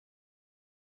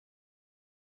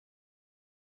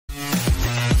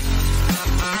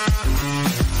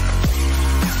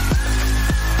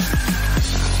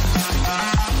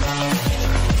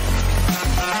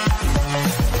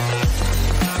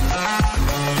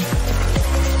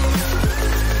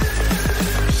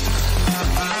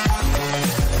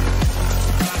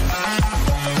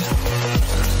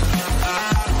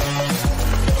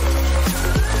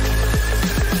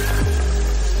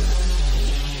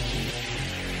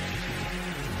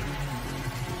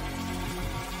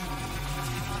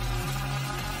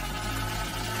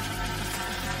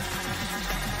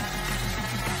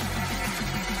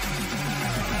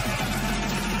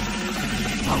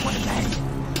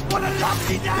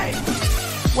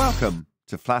Welcome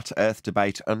to Flat Earth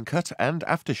Debate Uncut and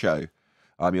After Show.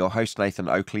 I'm your host Nathan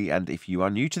Oakley, and if you are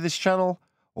new to this channel,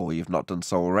 or you've not done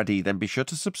so already, then be sure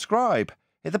to subscribe,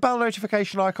 hit the bell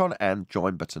notification icon and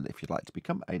join button if you'd like to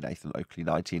become a Nathan Oakley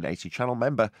 1980 channel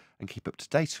member and keep up to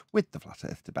date with the Flat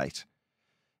Earth Debate.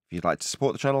 If you'd like to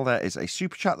support the channel, there is a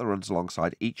super chat that runs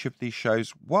alongside each of these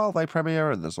shows while they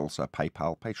premiere, and there's also a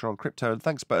PayPal, Patreon, crypto and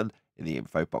thanks button in the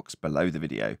info box below the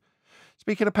video.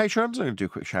 Speaking of Patrons, I'm going to do a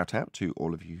quick shout out to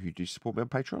all of you who do support me on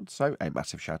Patreon. So a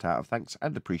massive shout out of thanks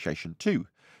and appreciation to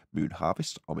Moon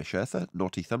Harvest, Amish Earther,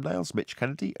 Naughty Thumbnails, Mitch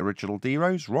Kennedy, Original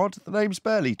D-Rose, Rod, The Name's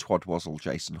Burley, Twad Wazzle,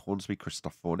 Jason Hornsby,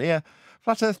 Christoph Fournier,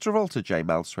 Flat Earth Travolta, J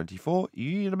Mals 24,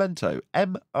 Unimento,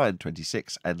 M, Iron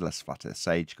 26, Endless, Flat Earth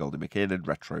Sage, Goldie McKinnon,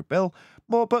 Retro Bill,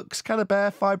 More Books,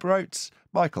 Cannabear, Fibre Oats,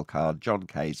 Michael Kahn, John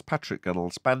Kays, Patrick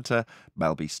Gunnels, Banter,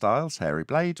 Melby Styles, Hairy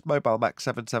Blade, Mobile Max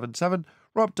 777,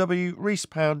 Rob W, Reese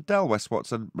Pound, Del West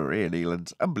Watson, Maria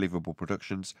Nealands, Unbelievable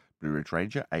Productions, Blue Ridge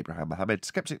Ranger, Abraham Mohammed,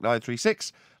 Skeptic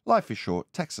 936, Life is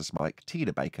Short, Texas Mike,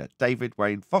 Tina Baker, David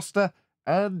Wayne Foster,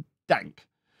 and Dank.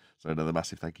 So another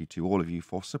massive thank you to all of you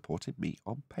for supporting me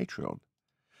on Patreon.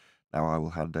 Now I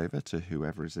will hand over to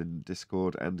whoever is in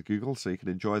Discord and Google so you can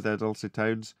enjoy their dulcet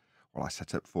tones while I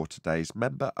set up for today's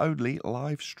member-only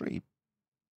live stream.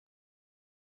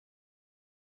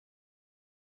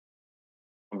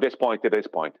 From this point to this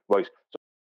point, right? So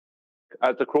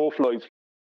as the crow flies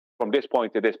from this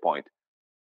point to this point,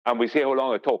 and we see how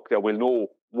long it took, that we'll know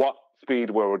what speed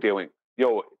we were doing. It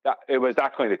was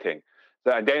that kind of thing.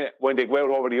 So, and then when they go out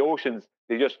over the oceans,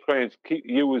 they just try and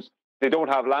they don't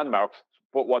have landmarks,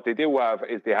 but what they do have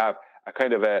is they have a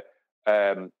kind of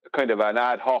an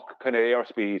ad hoc kind of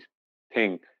airspeed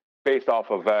thing based off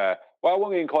of, well, I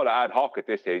wouldn't even call it ad hoc at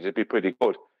this stage. It'd be pretty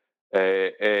good.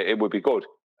 It would be good.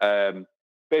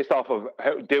 Based off of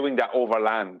doing that over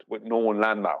land with known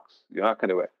landmarks, that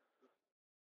kind of way.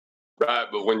 Right,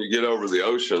 but when you get over the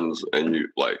oceans and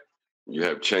you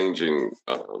have changing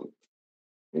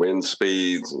wind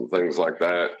speeds and things like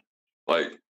that,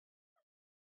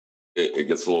 it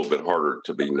gets a little bit harder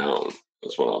to be known.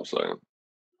 That's what I'm saying.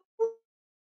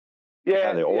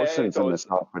 Yeah, the oceans in the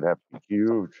south would have to be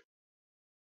huge.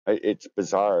 It's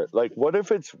bizarre. Like, what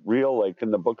if it's real? Like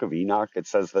in the Book of Enoch, it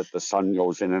says that the sun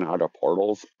goes in and out of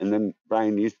portals. And then,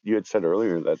 Brian, you had said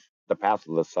earlier that the path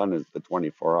of the sun is the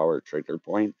 24-hour trigger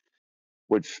point.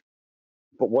 But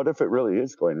what if it really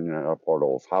is going in and out of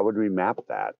portals? How would we map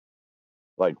that?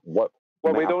 Like, what?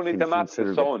 Well, we don't need to map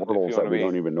the sun. Portals that we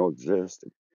don't even know exist.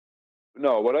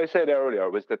 No, what I said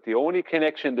earlier was that the only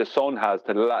connection the sun has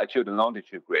to the latitude and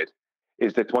longitude grid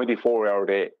is the 24-hour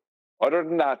day. Other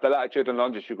than that, the latitude and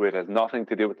longitude grid has nothing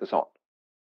to do with the sun.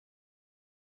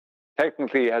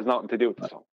 Technically, it has nothing to do with the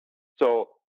sun. So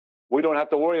we don't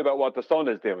have to worry about what the sun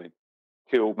is doing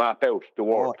to map out the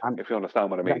world, if you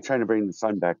understand what I mean. I'm not trying to bring the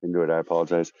sun back into it. I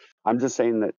apologize. I'm just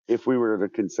saying that if we were to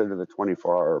consider the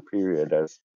 24-hour period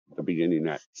as the beginning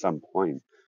at some point,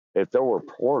 if there were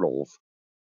portals,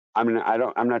 I mean,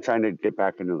 I'm not trying to get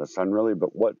back into the sun really,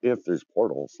 but what if there's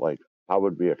portals? Like, how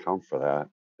would we account for that?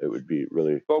 It would be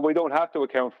really. But we don't have to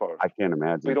account for it. I can't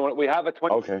imagine. We have a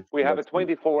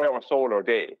 24-hour solar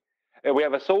day. And we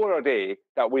have a solar day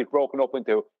that we've broken up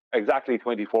into exactly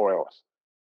 24 hours.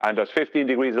 And there's 15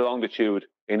 degrees of longitude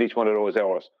in each one of those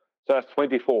hours. So that's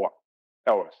 24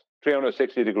 hours,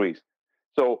 360 degrees.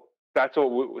 So that's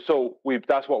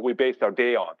what we based our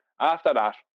day on. After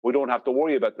that, we don't have to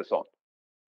worry about the sun.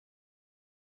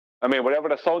 I mean, whatever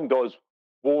the sun does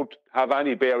won't have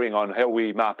any bearing on how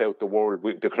we map out the world,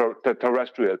 the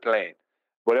terrestrial plane.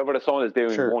 Whatever the sun is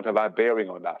doing won't have a bearing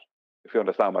on that, if you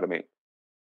understand what I mean.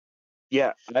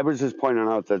 Yeah, I was just pointing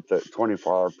out that the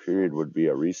 24-hour period would be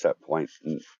a reset point.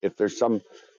 And if there's some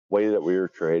way that we were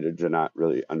created to not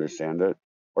really understand it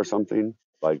or something,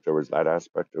 like there was that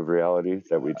aspect of reality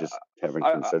that we just haven't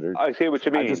considered. I see what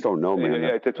you mean. I just don't know,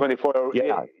 man. The 24-hour.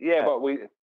 Yeah, but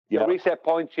the reset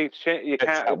point change. You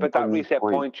can't. But that reset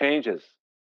point changes.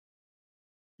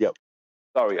 Yep.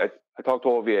 Sorry, I talked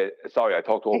over you. Sorry, I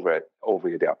talked over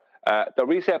you there. The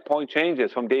reset point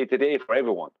changes from day to day for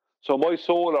everyone. So my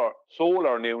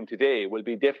solar noon today will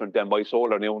be different than my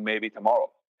solar noon maybe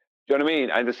tomorrow. Do you know what I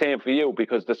mean? And the same for you,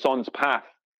 because the sun's path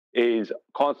is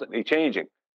constantly changing.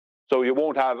 So you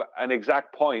won't have an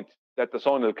exact point that the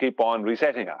sun will keep on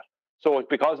resetting at. So it's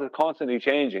because it's constantly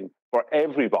changing for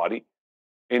everybody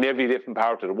in every different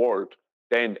part of the world,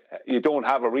 then you don't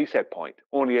have a reset point,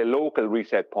 only a local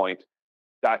reset point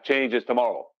that changes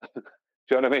tomorrow. Do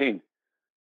you know what I mean?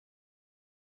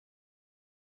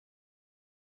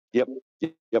 Yep.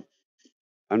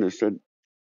 Understood.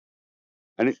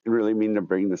 I didn't really mean to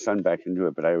bring the sun back into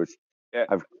it, but I was Yeah.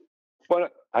 I've,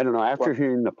 But I don't know. After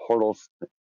hearing the portals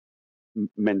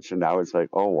mentioned, I was like,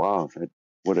 oh wow,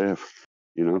 what if,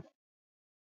 you know?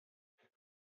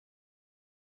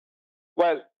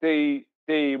 well, the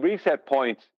reset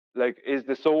point like is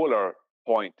the solar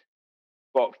point,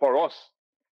 but for us,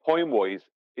 time wise,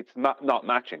 it's not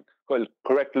matching. Well,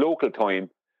 correct local time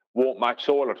won't match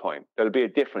solar time. There'll be a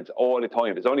difference all the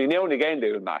time. It's only now and again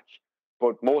they will match,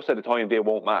 but most of the time they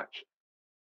won't match.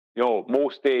 You know,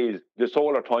 most days the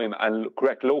solar time and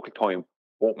correct local time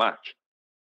won't match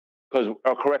because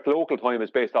our correct local time is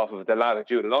based off of the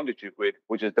latitude and longitude grid,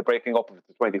 which is the breaking up of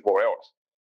the 24 hours.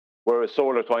 Whereas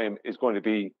solar time is going to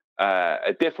be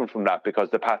different from that because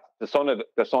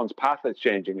the sun's path is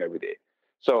changing every day.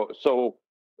 So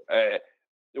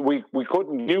we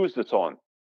couldn't use the sun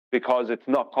because it's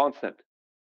not constant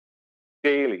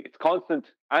daily. It's constant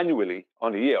annually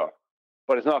on a year,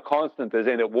 but it's not constant as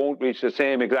in it won't reach the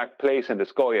same exact place in the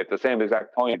sky at the same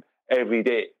exact time every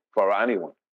day for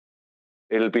anyone.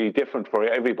 It'll be different for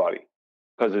everybody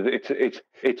because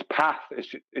its path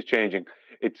is changing.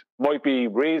 It might be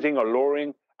raising or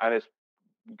lowering, and it's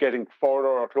getting further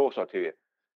or closer to you.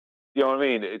 You know what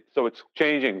I mean? So it's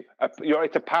changing.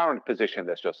 It's apparent position.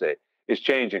 Let's just say is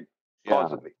changing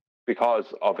constantly because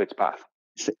of its path.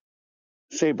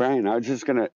 Say, Brian, I was just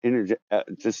going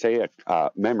to say a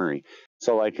memory.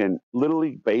 So, like in Little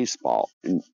League Baseball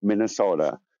in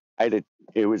Minnesota,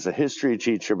 it was a history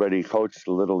teacher, but he coached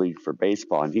the Little League for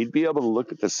baseball, and he'd be able to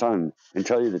look at the sun and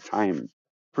tell you the time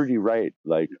pretty right,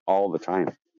 like all the time.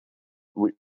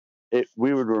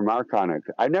 We would remark on it.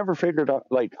 I never figured out,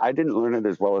 like, I didn't learn it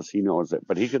as well as he knows it,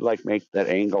 but he could like make that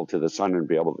angle to the sun and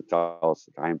be able to tell us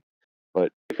the time.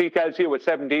 But if he tells you it's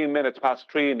 17 minutes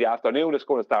past 3 in the afternoon, it's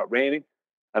going to start raining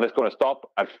and it's going to stop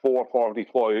at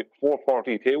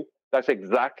 4:42, that's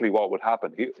exactly what would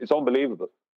happen. It's unbelievable.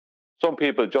 Some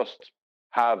people just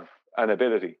have an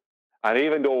ability. And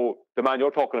even though the man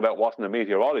you're talking about wasn't a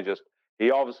meteorologist,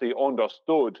 he obviously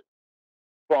understood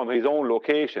from his own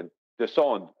location the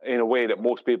sun in a way that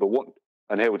most people wouldn't.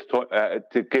 And he would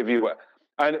to give you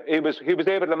and he was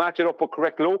able to match it up with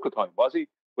correct local time, was he?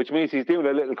 Which means he's doing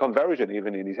a little conversion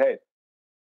even in his head.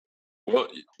 Well,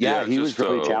 yeah, he was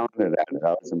really talented at it.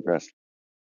 I was impressed.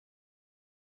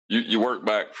 You work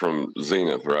back from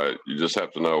zenith, right? You just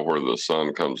have to know where the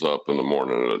sun comes up in the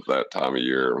morning at that time of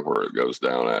year and where it goes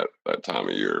down at that time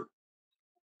of year.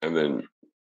 And then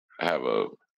have a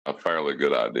fairly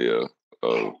good idea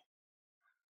of,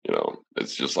 you know,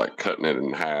 it's just like cutting it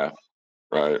in half,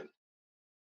 right?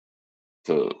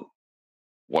 To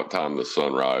what time the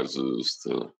sun rises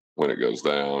to when it goes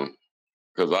down.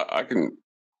 Because I can,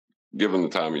 given the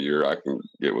time of year, I can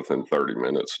get within 30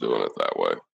 minutes doing it that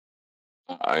way.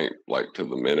 I ain't like to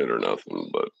the minute or nothing,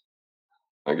 but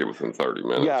I get within 30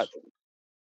 minutes. Yeah,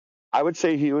 I would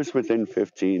say he was within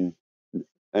 15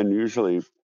 and usually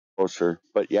closer.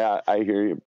 But yeah, I hear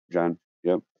you, John.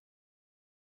 Yep.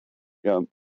 Yep.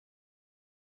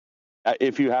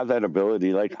 If you have that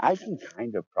ability, like I can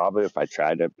kind of probably, if I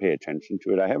try to pay attention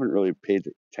to it, I haven't really paid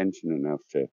attention enough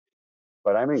to,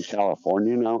 but I'm in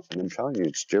California now and I'm telling you,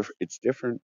 it's different. It's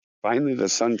different. Finally, the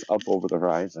sun's up over the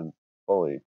horizon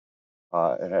fully.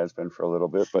 It has been for a little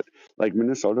bit, but like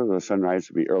Minnesota, the sunrise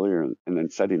would be earlier and then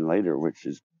setting later, which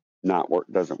is not work,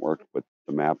 doesn't work with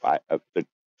the map. The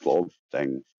globe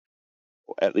thing,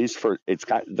 at least for it's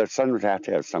got the sun would have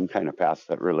to have some kind of path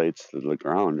that relates to the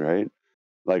ground, right?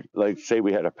 Like say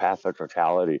we had a path of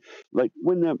totality, like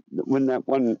when the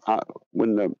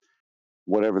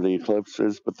whatever the eclipse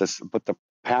is, but the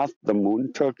path the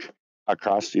moon took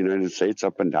across the United States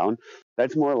up and down,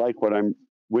 that's more like what I'm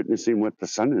witnessing what the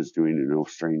sun is doing in a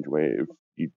strange way. If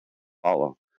you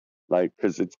follow, like,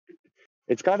 because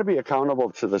it's got to be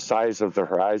accountable to the size of the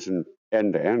horizon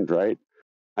end to end, right?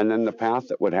 And then the path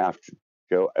that would have to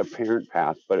go a parent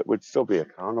path, but it would still be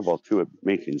accountable to it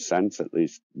making sense, at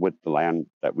least with the land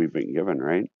that we've been given,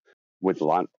 right? With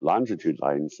longitude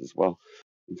lines as well.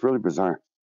 It's really bizarre.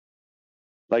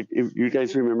 Like, if you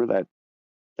guys remember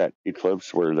that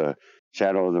eclipse where the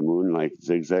shadow of the moon like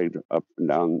zigzagged up and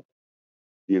down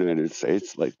the United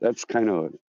States, like that's kind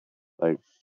of like,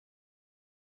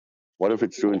 what if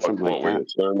it's doing something like that? What we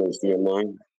assume is the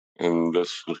moon in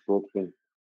this description.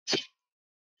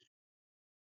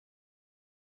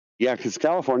 Yeah, because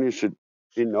California should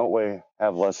in no way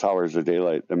have less hours of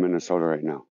daylight than Minnesota right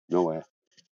now. No way.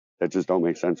 That just don't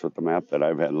make sense with the map that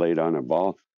I've had laid on a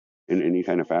ball in any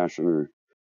kind of fashion. Or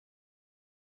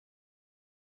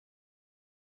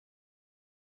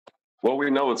Well,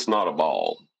 we know it's not a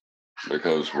ball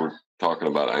because we're talking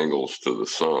about angles to the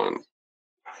sun.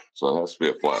 So it has to be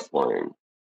a flat plane.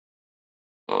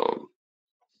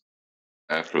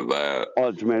 after that, Oh,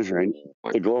 it's measuring.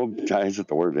 like, The globe dies at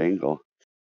the word angle.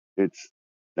 It's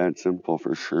that simple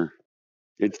for sure.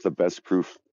 It's the best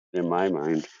proof in my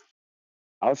mind.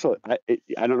 Also, I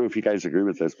don't know if you guys agree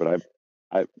with this, but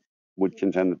I would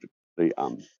contend that the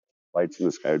lights in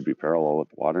the sky would be parallel with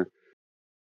the water.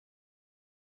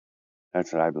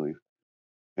 That's what I believe.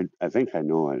 I think I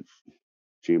know it.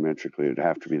 Geometrically, it'd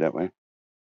have to be that way.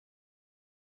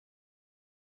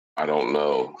 I don't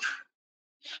know.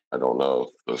 I don't know if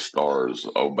the stars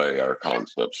obey our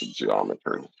concepts of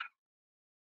geometry.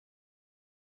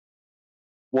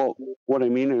 Well, what I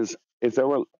mean is, if they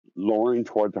were lowering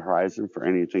toward the horizon for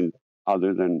anything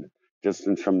other than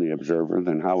distance from the observer,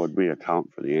 then how would we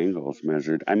account for the angles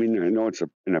measured? I mean, I know it's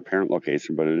an apparent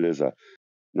location, but it is a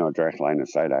direct line of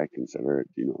sight. I consider it.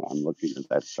 I'm looking at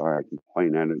that star. I can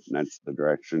point at it, and that's the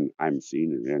direction I'm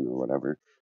seeing it in, or whatever.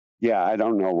 Yeah, I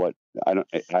don't know what I don't.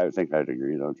 I think I'd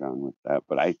agree though, John, with that.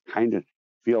 But I kind of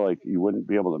feel like you wouldn't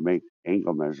be able to make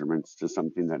angle measurements to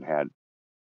something that had,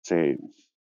 say,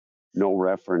 no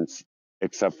reference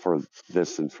except for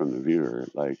distance from the viewer.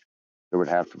 Like there would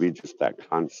have to be just that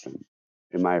constant,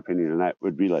 in my opinion, and that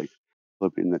would be like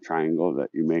flipping the triangle that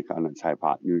you make on its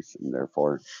hypotenuse, and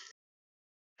therefore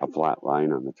a flat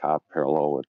line on the top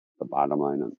parallel with the bottom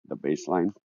line on the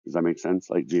baseline. Does that make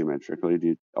sense? Like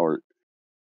geometrically, or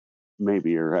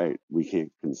maybe you're right. We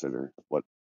can't consider what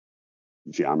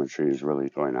geometry is really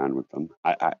going on with them.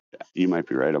 You might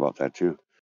be right about that too,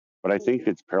 but I think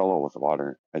it's parallel with the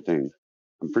water.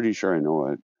 I'm pretty sure I know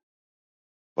it,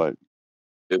 but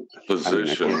Its I mean, I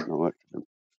position, can't know it.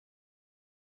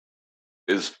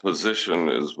 its position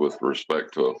is with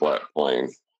respect to a flat plane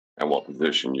and what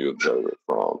position you observe it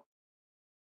from.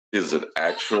 Is it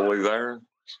actually there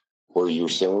where you're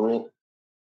seeing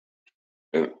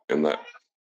it? And that,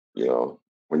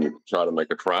 when you try to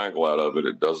make a triangle out of it,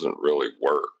 it doesn't really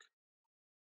work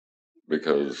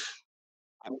because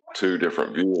two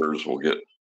different viewers will get,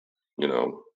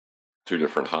 two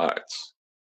different heights.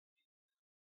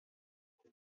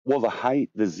 Well,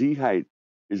 the Z height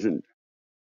isn't.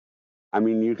 I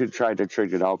mean, you could try to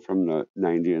trick it out from the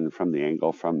 90 and from the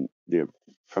angle from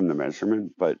the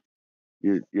measurement, but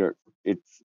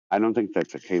it's. I don't think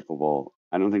that's capable.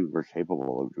 I don't think we're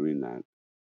capable of doing that.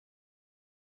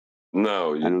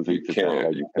 No, I don't you think that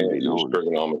can't. You can be can't use known.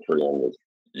 trigonometry on the.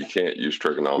 You can't use Yeah,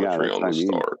 trigonometry that's on what I the mean.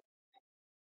 star.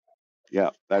 Yeah,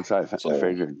 that's what I So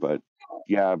figured. But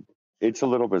yeah, it's a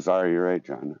little bizarre. You're right,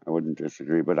 John. I wouldn't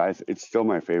disagree. But it's still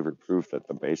my favorite proof that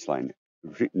the baseline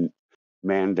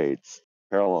mandates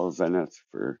parallel zeniths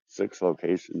for 6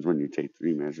 locations when you take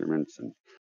 3 measurements. And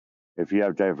if you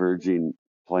have diverging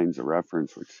planes of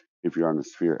reference, which if you're on a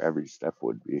sphere, every step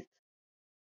would be,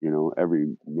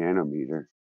 every nanometer,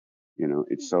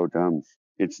 it's so dumb.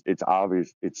 It's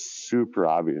obvious. It's super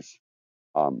obvious.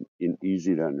 In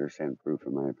easy to understand proof,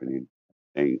 in my opinion,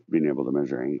 and being able to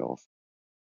measure angles.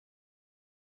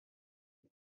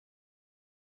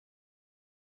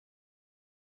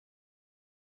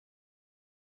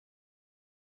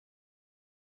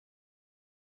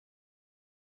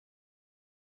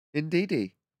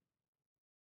 Indeedy.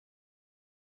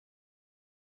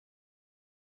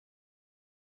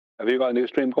 Have you got a new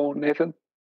stream going, Nathan?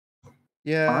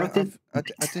 Yeah, I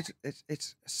did.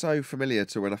 It's so familiar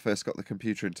to when I first got the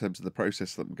computer in terms of the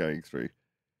process that I'm going through.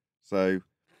 So,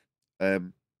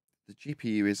 the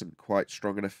GPU isn't quite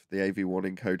strong enough. The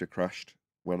AV1 encoder crashed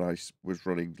when I was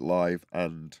running live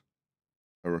and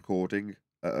a recording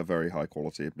at a very high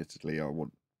quality. Admittedly, I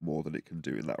want more than it can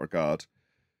do in that regard.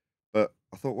 But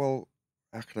I thought, well,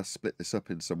 how can I split this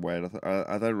up in some way? And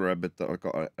I then remembered that I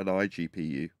got an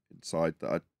iGPU inside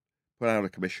that I'd put out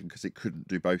of commission because it couldn't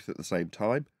do both at the same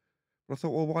time. And I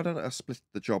thought, well, why don't I split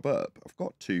the job up? I've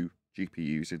got 2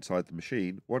 GPUs inside the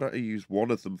machine. Why don't I use one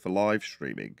of them for live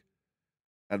streaming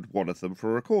and one of them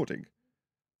for recording?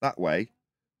 That way,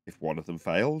 if one of them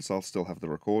fails, I'll still have the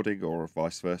recording, or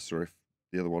vice versa. If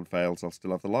the other one fails, I'll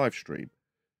still have the live stream.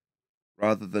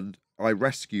 Rather than I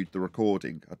rescued the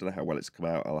recording. I don't know how well it's come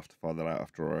out. I'll have to find that out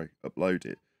after I upload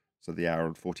it. So the hour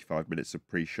and 45 minutes of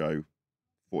pre-show,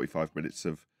 45 minutes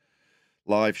of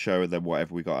live show, and then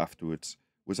whatever we got afterwards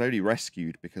was only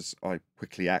rescued because I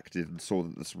quickly acted and saw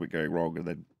that there's something going wrong and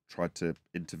then tried to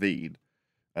intervene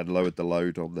and lowered the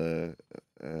load on the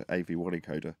AV1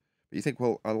 encoder. But you think,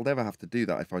 well, I'll never have to do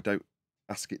that if I don't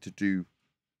ask it to do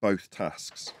both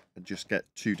tasks and just get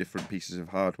 2 different pieces of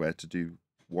hardware to do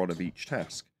one of each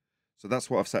task. So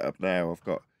that's what I've set up now. I've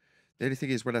got the only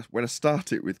thing is when I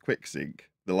start it with QuickSync,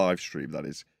 the live stream that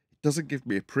is, it doesn't give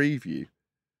me a preview.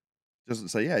 It doesn't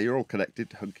say, yeah, you're all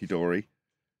connected, hunky dory.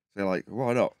 So like,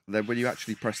 why not? And then when you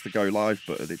actually press the go live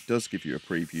button, it does give you a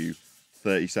preview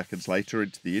 30 seconds later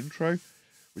into the intro,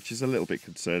 which is a little bit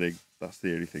concerning. That's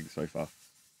the only thing so far.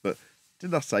 But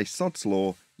didn't I say, sod's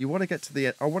law, you want to get to the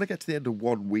end, I want to get to the end of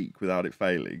 1 week without it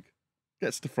failing.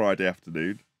 Gets to Friday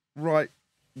afternoon, right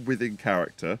within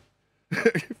character,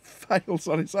 fails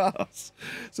on its ass.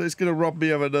 So it's going to rob me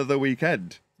of another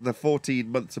weekend. The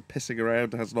 14 months of pissing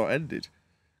around has not ended.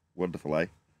 Wonderful, eh?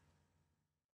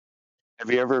 Have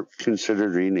you ever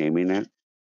considered renaming it?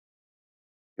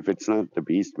 If it's not the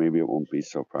Beast, maybe it won't be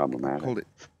so I problematic. called it.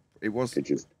 It was It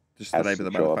just the has name to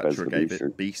of the show up as manufacturer the gave Beast.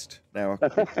 it. Beast. Now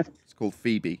it's called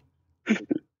Phoebe.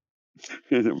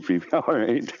 All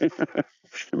right.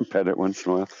 Pet it once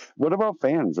in a while. What about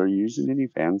fans? Are you using any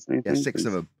fans, Nathan? Yeah, 6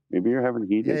 of them. Maybe you're having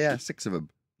heat Yeah, issues. 6 of them.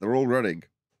 They're all running.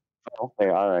 Okay,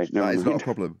 all right. Never That is mind. not a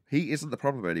problem. Heat isn't the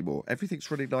problem anymore. Everything's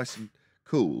running nice and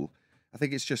cool. I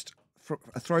think it's just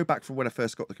a throwback from when I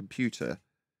first got the computer.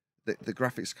 The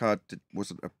graphics card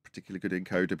wasn't a particularly good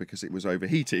encoder because it was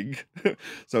overheating.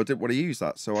 So I didn't want to use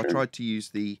that. So I tried to use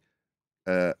the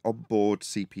onboard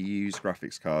CPU's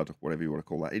graphics card, whatever you want to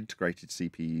call that, integrated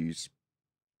CPU's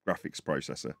graphics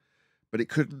processor. But it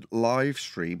couldn't live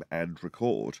stream and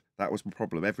record. That was my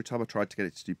problem. Every time I tried to get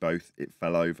it to do both, it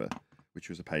fell over, which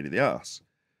was a pain in the arse.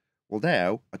 Well,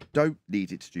 now I don't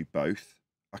need it to do both.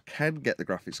 I can get the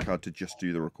graphics card to just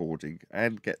do the recording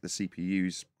and get the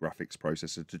CPU's graphics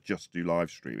processor to just do live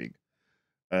streaming.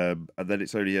 And then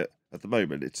it's only at the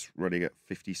moment, it's running at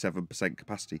 57%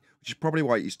 capacity, which is probably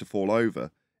why it used to fall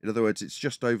over. In other words, it's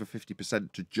just over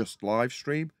 50% to just live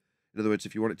stream. In other words,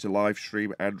 if you want it to live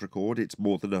stream and record, it's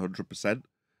more than 100%.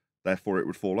 Therefore, it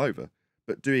would fall over.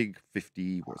 But doing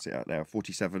 50, what's it at now?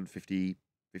 47, 50,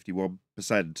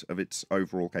 51% of its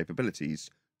overall capabilities,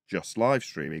 just live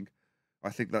streaming, I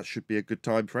think that should be a good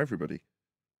time for everybody,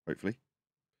 hopefully.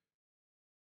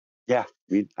 Yeah,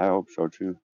 I hope so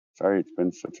too. Sorry, it's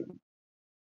been such a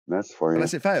mess for you.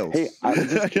 Unless it fails. Hey, I'm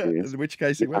just curious. In which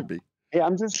case it won't be. Hey,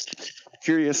 I'm just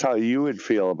curious how you would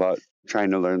feel about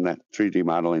trying to learn that 3D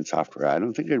modeling software. I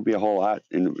don't think it'd be a whole lot,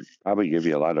 and it would probably give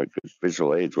you a lot of good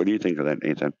visual aids. What do you think of that,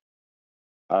 Nathan?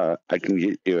 I can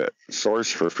get you a source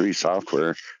for free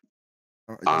software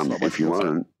if you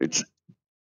want. It's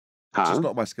just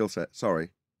not my skill set.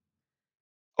 Sorry.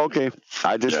 Okay,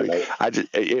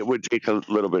 it would take a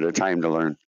little bit of time to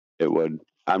learn. It would.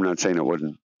 I'm not saying it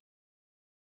wouldn't,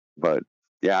 but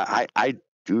yeah, I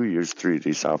do use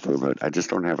 3D software, but I just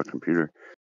don't have a computer.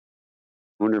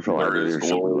 I wonder if a library or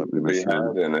something will let me mess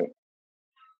around in it.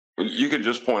 You could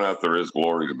just point out there is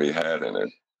glory to be had in it,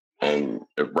 and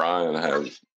if Brian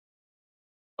has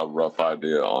a rough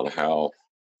idea on how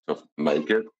to make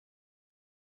it,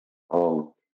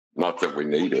 not that we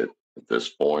need it at this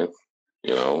point,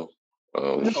 you know.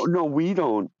 No, we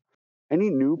don't. Any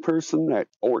new person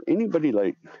or anybody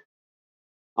like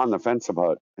on the fence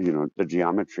about the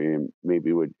geometry and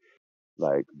maybe would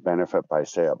like benefit by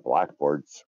say a blackboard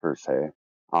per se,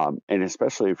 and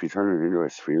especially if you turn it into a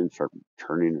sphere and start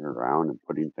turning it around and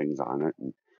putting things on it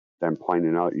and then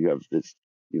pointing out you have this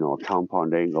a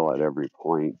compound angle at every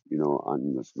point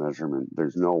on this measurement.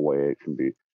 There's no way it can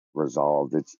be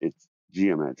resolved. It's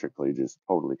geometrically just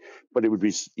totally, but it would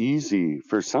be easy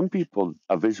for some people,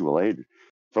 a visual aid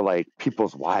for like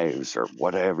people's wives or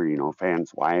whatever,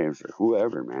 fans' wives or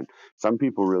whoever, man. Some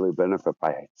people really benefit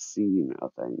by seeing a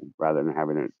thing rather than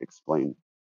having it explained.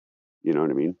 You know what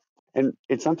I mean? And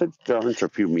it's not that there aren't a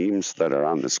few memes that are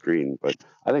on the screen, but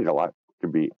I think a lot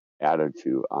could be added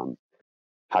to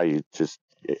how you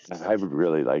I would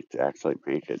really like to actually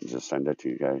make it and just send it to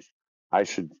you guys. I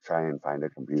should try and find a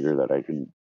computer that I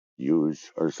can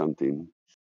use or something.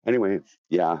 Anyway,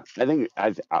 yeah, I think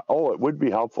it would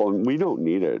be helpful, and we don't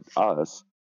need it, us,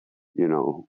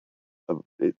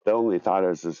 the only thought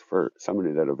is for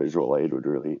somebody that a visual aid would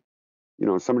really,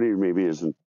 somebody who maybe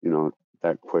isn't,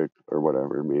 that quick or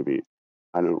whatever, maybe,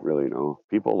 I don't really know.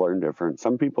 People learn different.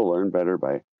 Some people learn better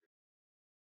by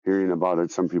hearing about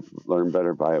it. Some people learn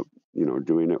better by,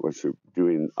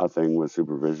 doing a thing with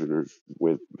supervision or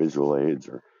with visual aids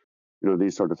or,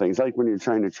 these sort of things. Like when you're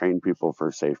trying to train people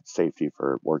for safety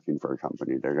for working for a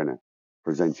company, they're going to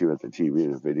present you at the TV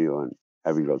and a video and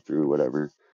have you go through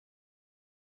whatever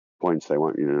points they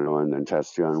want you to know and then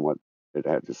test you on what it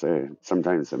had to say.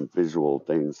 Sometimes some visual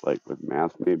things like with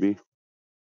math, maybe.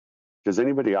 Because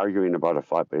anybody arguing about a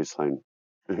flat baseline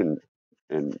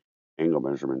and angle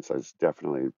measurements is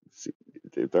definitely,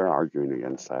 if they're arguing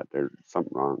against that, there's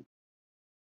something wrong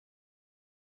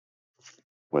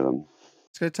with them.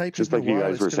 It's going to take just like you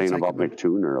guys were saying about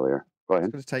McToon earlier. Go ahead.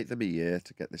 It's going to take them a year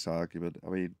to get this argument. I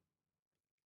mean,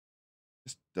 it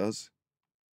just does.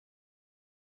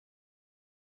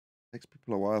 It takes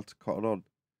people a while to cotton on.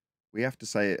 We have to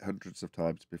say it hundreds of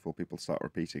times before people start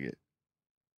repeating it.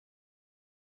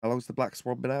 How long's the Black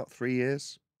Swan been out? 3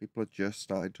 years? People are just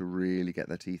starting to really get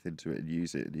their teeth into it and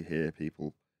use it, and you hear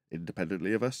people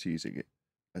independently of us using it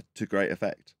to great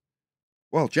effect.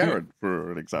 Well, Jaron,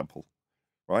 for an example,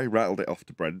 right? He rattled it off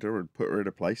to Brenda and put her in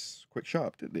a place quick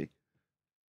sharp, didn't he?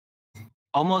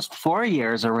 Almost 4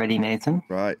 years already, Nathan.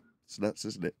 Right. It's nuts,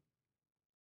 isn't it?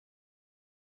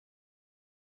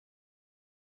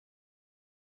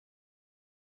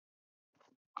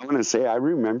 I want to say, I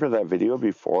remember that video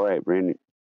before I ran.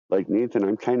 Like, Nathan,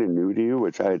 I'm kind of new to you,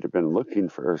 which I had been looking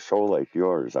for a show like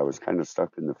yours. I was kind of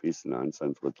stuck in the Feast of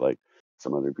Nonsense with, like,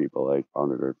 some other people, like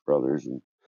Founded Earth Brothers. And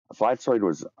Flatsoid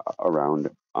was around,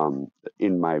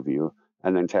 in my view,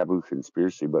 and then Taboo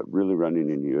Conspiracy. But really running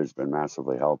into you has been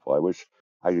massively helpful. I wish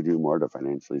I could do more to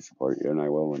financially support you, and I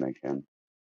will when I can.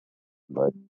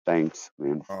 But thanks,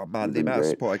 man. Oh, man, You've the been amount of great.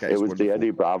 support I get It is was wonderful. the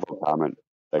Eddie Bravo comment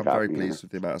that I'm got very me pleased here.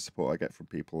 with the amount of support I get from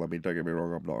people. I mean, don't get me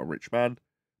wrong, I'm not a rich man,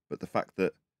 but the fact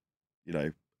that, you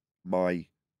know, I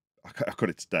got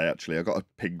it today, actually. I got a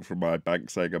ping from my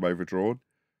bank saying I'm overdrawn.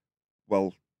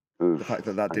 Well, Oof, the fact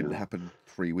that that I didn't know. happen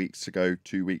 3 weeks ago,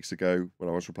 2 weeks ago, when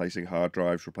I was replacing hard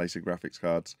drives, replacing graphics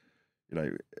cards, you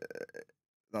know,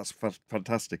 that's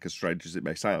fantastic, as strange as it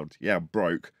may sound. Yeah, I'm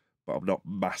broke, but I'm not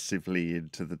massively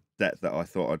into the debt that I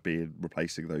thought I'd be in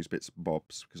replacing those bits and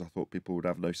bobs, because I thought people would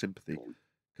have no sympathy,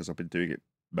 because I've been doing it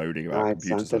moaning about It's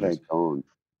not computers. that I don't.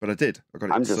 But I did. I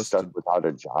got it I'm just stuck sussed. without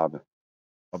a job.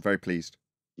 I'm very pleased.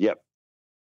 Yep.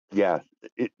 Yeah.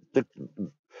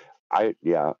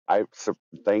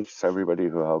 Thanks to everybody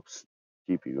who helps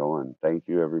keep you going. Thank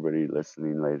you, everybody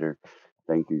listening later.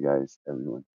 Thank you guys,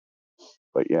 everyone.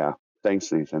 But yeah, thanks,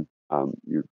 Nathan.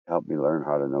 You helped me learn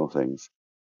how to know things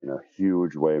in a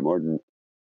huge way. More than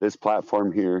this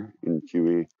platform here in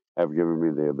QE have given me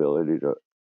the ability to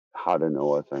how to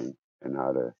know a thing and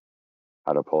how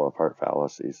to pull apart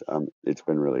fallacies. It's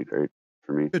been really great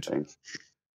for me. Good. Thanks.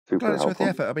 I'm glad Super it's worth the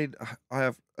helpful. effort. I mean, I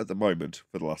have, at the moment,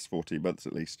 for the last 14 months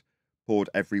at least, poured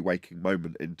every waking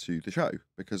moment into the show,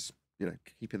 because, you know,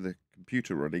 keeping the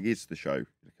computer running is the show,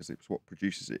 because it's what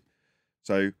produces it.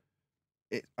 So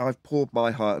I've poured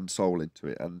my heart and soul into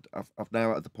it, and I've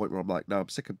now at the point where I'm like, no, I'm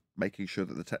sick of making sure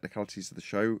that the technicalities of the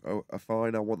show are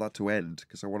fine. I want that to end,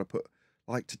 because I want to put,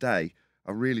 like today,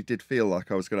 I really did feel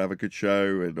like I was going to have a good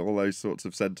show and all those sorts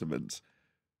of sentiments.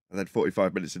 And then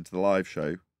 45 minutes into the live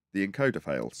show, the encoder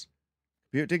fails.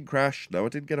 Computer didn't crash. No, I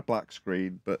didn't get a black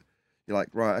screen. But you're like,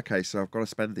 right, okay, so I've got to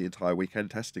spend the entire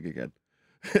weekend testing again.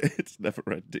 It's never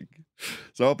ending.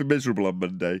 So I'll be miserable on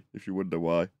Monday, if you wonder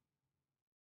why.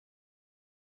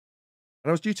 And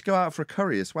I was due to go out for a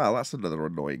curry as well. That's another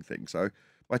annoying thing. So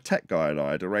my tech guy and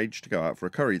I had arranged to go out for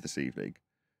a curry this evening.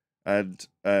 And,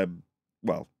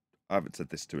 well, I haven't said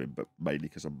this to him, but mainly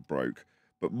because I'm broke.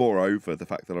 But moreover, the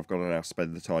fact that I've got to now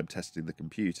spend the time testing the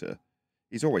computer,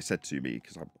 he's always said to me,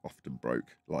 because I'm often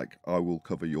broke, like, I will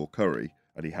cover your curry.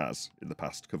 And he has, in the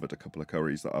past, covered a couple of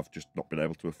curries that I've just not been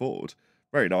able to afford.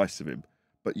 Very nice of him.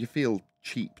 But you feel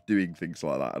cheap doing things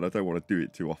like that, and I don't want to do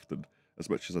it too often, as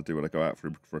much as I do when I go out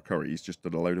for a curry. He's just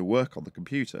done a load of work on the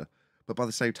computer. But by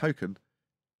the same token,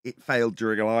 it failed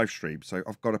during a live stream, so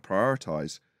I've got to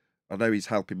prioritise. I know he's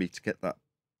helping me to get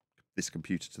this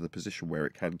computer to the position where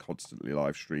it can constantly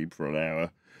live stream for an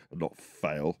hour and not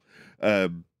fail.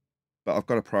 But I've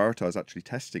got to prioritise actually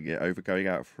testing it over going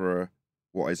out for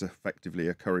what is effectively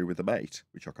a curry with a mate,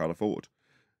 which I can't afford,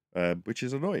 which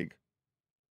is annoying.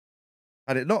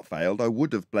 Had it not failed, I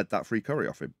would have bled that free curry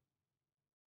off him.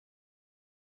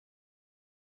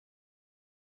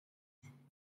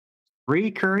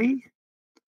 Free curry?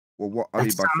 Well, what I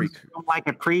mean by free, like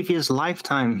a previous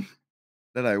lifetime.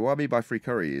 No, what I mean by free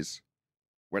curry is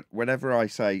whenever I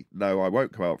say no, I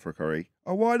won't come out for a curry.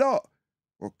 Oh, why not?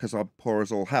 Well, because I'm poor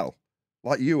as all hell,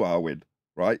 like you are, Win.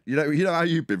 Right? You know how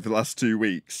you've been for the last 2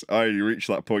 weeks. I only reached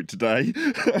that point today.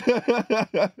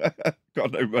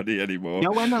 Got no money anymore. You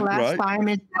know when the last time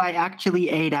I actually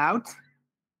ate out?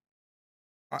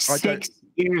 6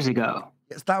 years ago.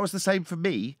 Yes, that was the same for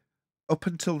me, up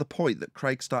until the point that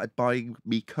Craig started buying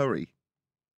me curry.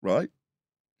 Right?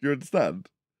 Do you understand?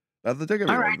 Now, don't get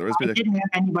me wrong, there has been I didn't have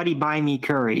anybody buy me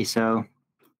curry, so.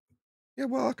 Yeah,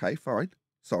 well, okay, fine.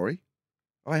 Sorry.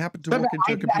 I happened to walk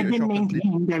into a computer I've been shop.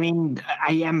 maintained. I mean,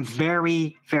 I am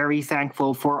very, very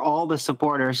thankful for all the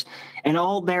supporters and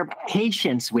all their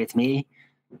patience with me.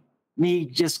 Me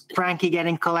just cranky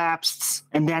getting collapsed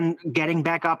and then getting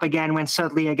back up again when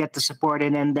suddenly I get the support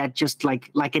in, and that just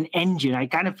like an engine. I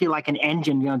kind of feel like an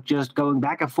engine, just going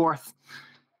back and forth.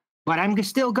 But I'm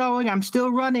still going. I'm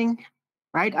still running,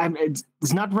 right?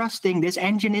 It's not rusting. This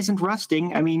engine isn't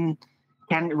rusting. I mean,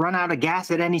 can run out of gas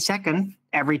at any second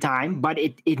every time, but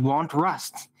it won't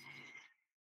rust.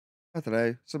 I don't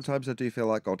know. Sometimes I do feel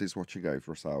like God is watching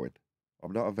over us, Arwen.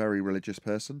 I'm not a very religious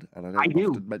person, and I I don't do.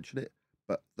 often mention it,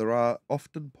 but there are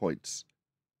often points,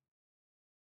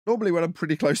 normally when I'm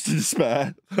pretty close to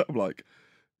despair, I'm like,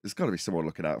 there's got to be someone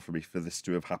looking out for me for this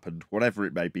to have happened, whatever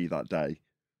it may be that day.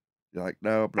 You're like,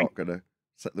 no, I'm not going to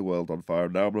set the world on fire.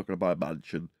 No, I'm not going to buy a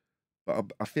mansion.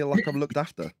 But I feel like I'm looked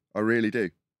after. I really do.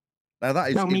 Now, that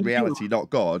is No, me in too. reality not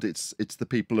God. It's the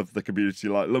people of the community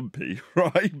like Lumpy,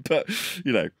 right? But,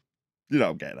 you know what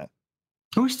I'm getting at.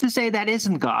 Who's to say that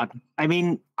isn't God? I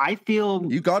mean, I feel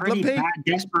You God, pretty Lumpy? bad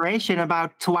desperation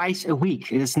about twice a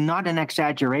week. It's not an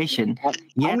exaggeration.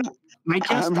 Yet I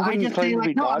just wouldn't say claim to like,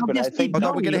 be no, God, I'll but I just think keep Oh, no,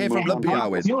 we're going. going to hear from Lumpy, are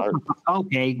we?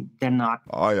 Okay, then not.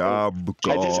 I am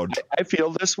God. I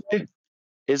feel this way,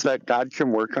 is that God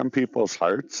can work on people's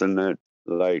hearts, and that,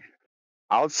 like,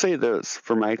 I'll say this,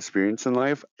 from my experience in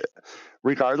life,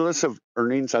 regardless of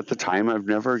earnings at the time, I've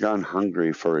never gone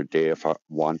hungry for a day if I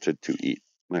wanted to eat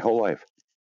my whole life.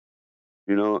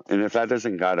 And if that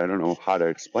isn't God, I don't know how to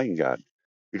explain God,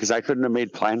 because I couldn't have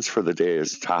made plans for the day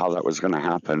as to how that was going to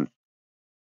happen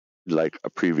like a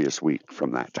previous week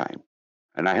from that time.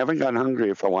 And I haven't gone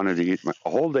hungry if I wanted to eat a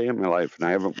whole day in my life, and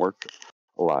I haven't worked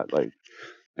a lot,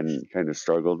 and kind of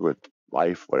struggled with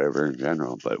life, whatever in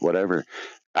general, but whatever.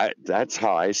 That's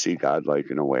how I see God,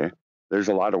 in a way. There's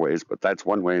a lot of ways, but that's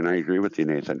one way, and I agree with you,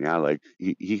 Nathan. Yeah,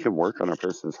 he can work on a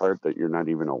person's heart that you're not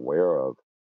even aware of,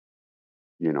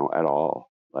 at all.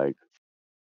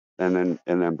 And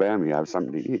then bam, you have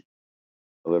something to eat,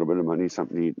 a little bit of money,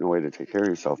 something to eat, and a way to take care of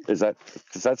yourself. Because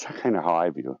that's kind of how I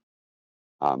view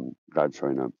God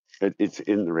showing up. It's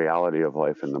in the reality of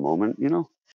life in the moment,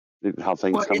 how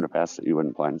things come to pass that you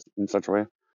wouldn't plan in such a way.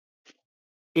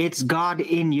 It's God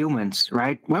in humans,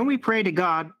 right? When we pray to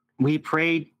God, we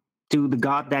pray to the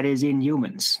God that is in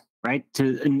humans, right?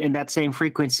 In that same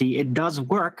frequency. It does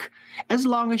work as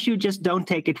long as you just don't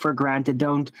take it for granted.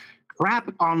 Don't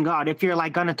crap on God. If you're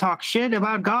going to talk shit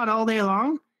about God all day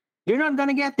long, you're not going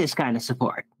to get this kind of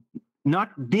support.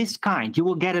 Not this kind. You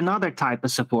will get another type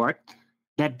of support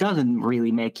that doesn't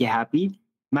really make you happy.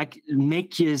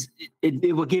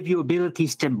 It will give you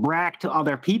abilities to brag to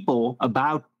other people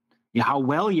about how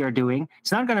well you're doing.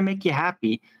 It's not going to make you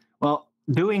happy. Well,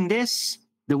 doing this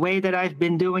the way that I've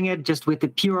been doing it, just with the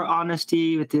pure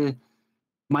honesty, with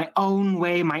my own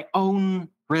way, my own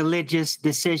religious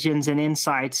decisions and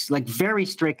insights, very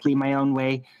strictly my own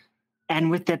way, and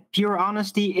with that pure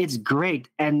honesty, it's great.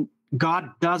 And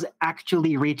God does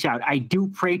actually reach out. I do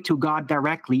pray to God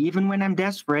directly, even when I'm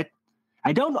desperate.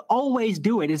 I don't always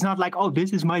do it. It's not like, oh,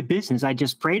 this is my business. I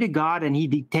just pray to God and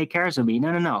he take care of me.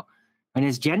 No. When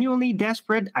it's genuinely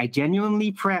desperate, I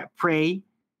genuinely pray,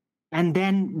 and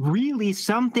then really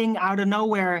something out of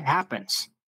nowhere happens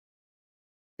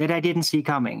that I didn't see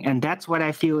coming. And that's what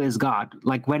I feel is God.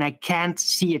 When I can't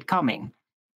see it coming,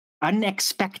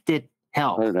 unexpected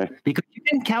help. Okay. Because you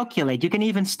can calculate, you can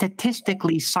even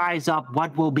statistically size up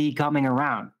what will be coming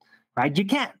around, right? You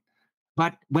can.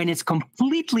 But when it's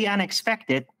completely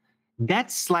unexpected,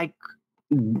 that's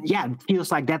it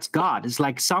feels like that's God. It's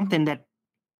like something that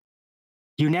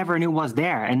you never knew was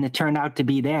there, and it turned out to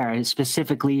be there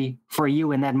specifically for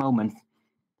you in that moment.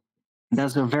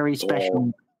 Those are very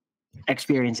special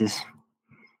experiences.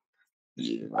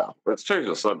 Yeah. Let's change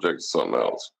the subject to something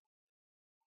else.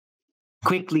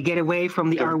 Quickly get away from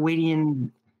the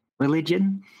Arwinian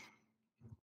religion.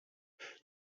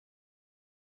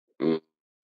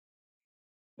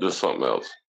 Just something else.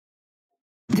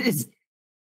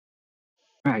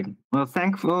 Right. Well,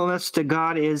 thankfulness to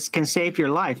God can save your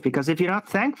life, because if you're not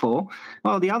thankful,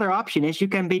 well, the other option is you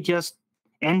can be just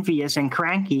envious and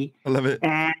cranky. I love it.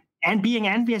 And being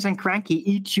envious and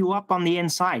cranky eats you up on the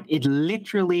inside. It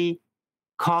literally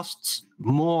costs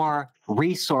more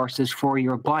resources for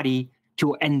your body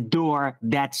to endure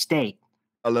that state.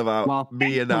 I love how Well,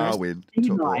 me and thankfulness Arwen,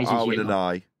 stabilizes Arwen you. and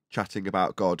I chatting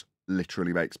about God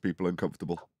literally makes people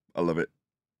uncomfortable. I love it.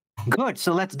 Good.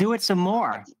 So let's do it some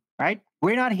more, right?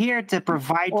 We're not here to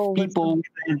provide people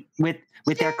with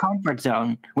their comfort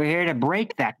zone. We're here to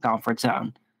break that comfort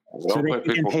zone. So that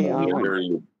you can hear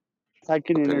you. I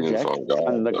can interject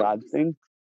on the God thing.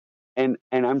 And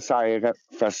I'm sorry, I got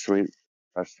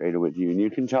frustrated with you. And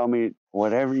you can tell me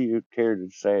whatever you care to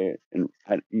say, and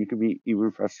you can be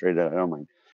even frustrated. I don't mind.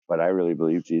 But I really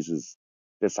believe Jesus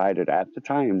decided at the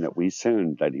time that we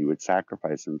sinned that he would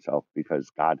sacrifice himself, because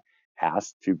God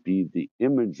has to be the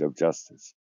image of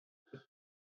justice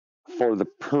for the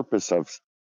purpose of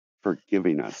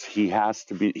forgiving us. He's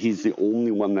the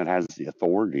only one that has the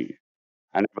authority.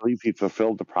 And I believe he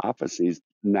fulfilled the prophecies,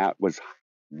 and that was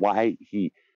why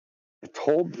he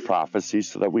told prophecy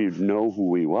so that we would know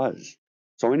who he was.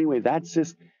 So anyway, that's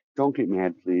just, don't get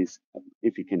mad, please,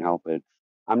 if you can help it.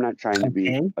 I'm not trying to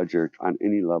be a jerk on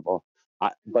any level.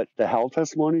 But the hell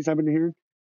testimonies I've been hearing,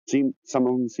 some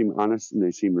of them seem honest and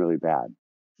they seem really bad.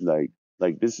 Like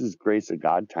this is grace of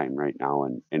God time right now,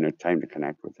 and a time to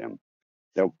connect with him.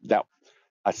 That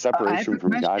a separation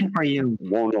from God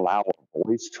won't allow a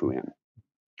voice to him.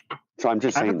 So I'm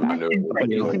just saying that. But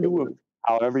you can do it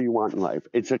however you want in life.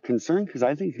 It's a concern because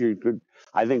I think you're good.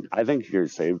 I think you're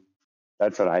saved.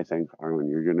 That's what I think, Arlen.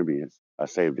 You're going to be a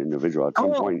saved individual at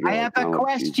some point. I have a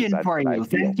question for you.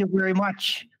 Thank you very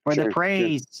much for the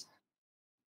praise. Sure.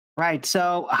 Right.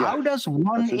 So how does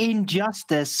one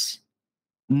injustice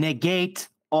negate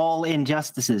all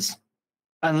injustices?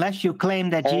 Unless you claim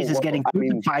that Jesus getting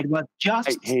crucified was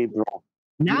just. Hey, bro.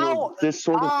 Now, this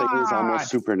sort of thing is almost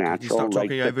supernatural. You stop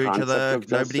talking over each other.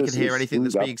 Nobody can hear anything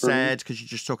that's being said because you're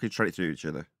just talking straight through each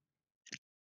other.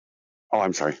 Oh,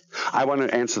 I'm sorry. I want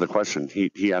to answer the question.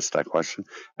 He asked that question,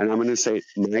 and I'm going to say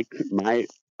my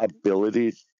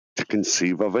ability to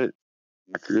conceive of it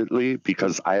accurately,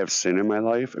 because I have sin in my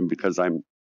life and because I'm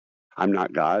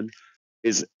not God,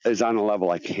 is on a level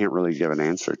I can't really give an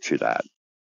answer to that.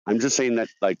 I'm just saying that,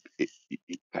 like,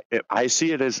 I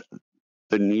see it as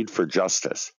the need for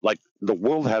justice. Like, the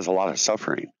world has a lot of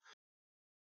suffering,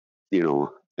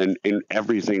 and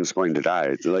everything's going to die.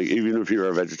 It's like, even if you're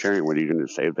a vegetarian, what are you going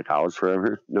to save the cows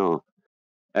forever? No.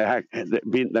 Heck,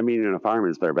 that being in a farm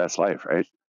is their best life, right?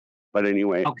 But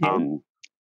anyway,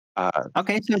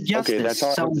 okay, so justice. Okay, that's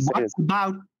all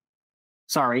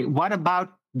so what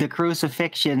about the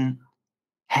crucifixion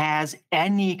has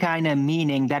any kind of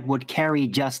meaning that would carry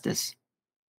justice?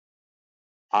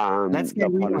 Let's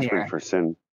get the punishment for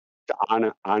sin.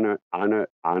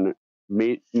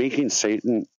 Making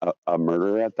Satan a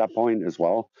murderer at that point as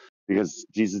well, because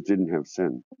Jesus didn't have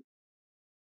sin.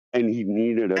 And he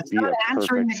needed to be a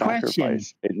perfect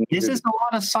sacrifice. This is a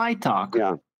lot of side talk.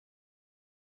 Yeah.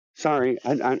 Sorry,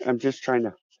 I'm just trying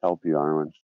to help you,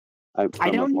 Arlen. I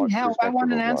don't need help. I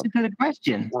want an answer to the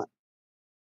question.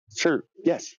 Sure.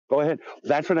 Yes. Go ahead.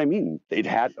 That's what I mean.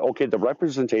 The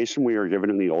representation we were given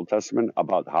in the Old Testament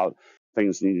about how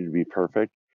things needed to be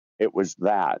perfect. It was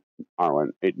that,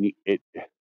 Arlen.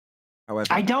 However,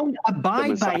 I don't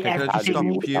abide by everything. Can I just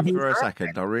stop you for a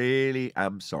second? I really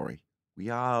am sorry. We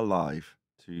are live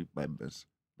to members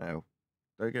now.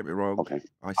 Don't get me wrong. Okay.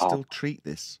 I still treat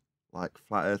this like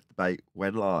Flat Earth debate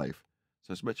when live.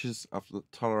 So as much as I've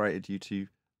tolerated you to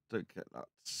don't get that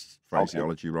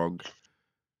phraseology wrong.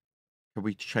 Can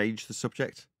we change the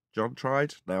subject? John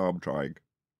tried. Now I'm trying.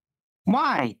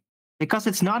 Why? Because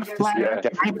it's not flat Earth.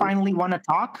 I finally want to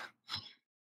talk.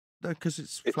 No, because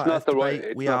it's Flat Earth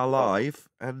debate. We are live,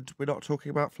 and we're not talking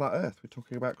about Flat Earth. We're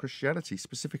talking about Christianity,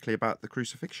 specifically about the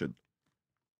crucifixion.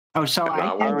 Oh, so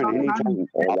anytime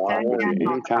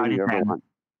you ever want.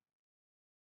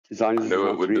 As long as I knew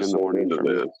it would disappoint into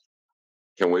this.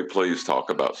 Can we please talk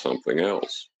about something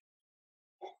else?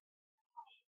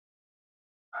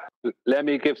 Let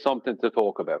me give something to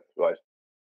talk about, right?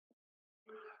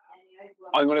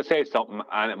 I'm going to say something,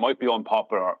 and it might be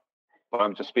unpopular, but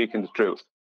I'm just speaking the truth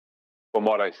from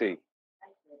what I see.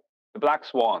 The black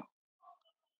swan.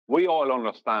 We all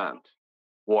understand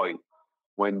why,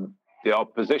 when the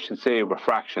opposition say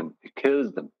refraction, it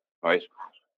kills them, right?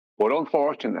 But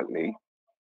unfortunately,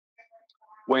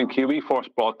 when QE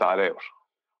first brought that out,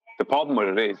 the problem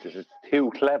with it is it's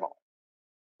too clever,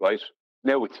 right?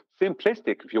 Now, it's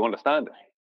simplistic if you understand it.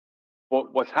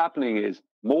 But what's happening is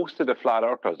most of the flat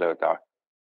earthers out there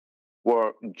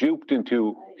were duped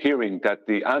into hearing that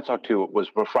the answer to it was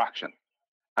refraction.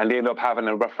 And they end up having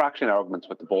a refraction arguments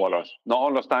with the ballers, not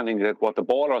understanding that what the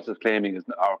ballers are claiming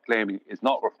is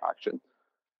not refraction.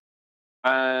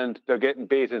 And they're getting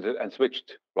baited and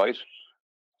switched, right?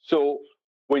 So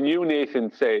when you,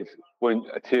 Nathan, says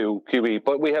to QE,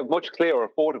 but we have much clearer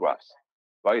photographs,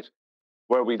 right?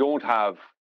 Where we don't have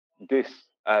this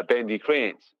bendy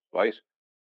cranes, right?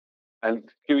 And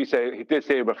QE he did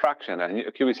say refraction, and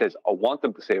QE says, I want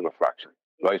them to say refraction,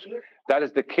 right? That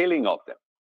is the killing of them.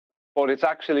 But it's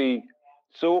actually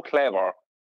so clever,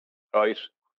 right,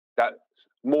 that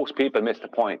most people miss the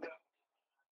point.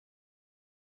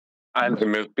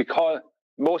 And because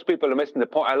most people are missing the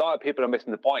point, a lot of people are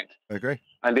missing the point. I agree.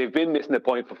 And they've been missing the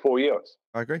point for 4 years.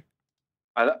 I agree.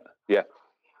 And yeah,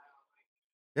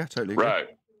 totally agree.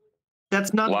 Right.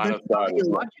 That's not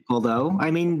illogical, though.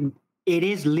 I mean, it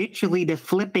is literally the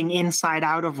flipping inside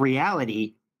out of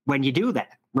reality when you do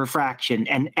that, refraction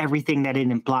and everything that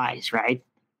it implies, right?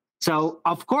 So,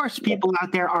 of course, people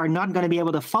out there are not going to be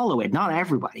able to follow it. Not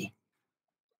everybody.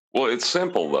 Well, it's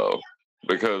simple though,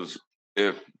 because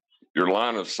if your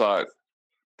line of sight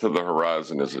to the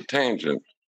horizon is a tangent,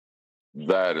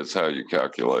 that is how you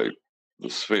calculate the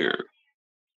sphere.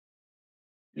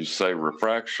 You say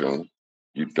refraction,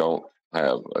 you don't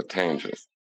have a tangent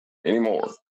anymore.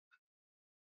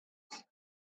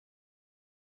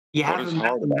 You What have is a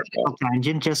hard about that? mathematical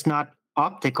tangent, just not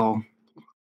optical.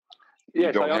 You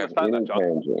Yes, don't I have understand any that, John.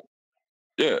 tangent.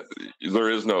 Yeah, there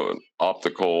is no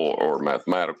optical or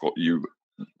mathematical. You,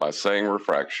 by saying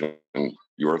refraction,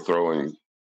 you are throwing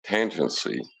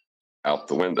tangency out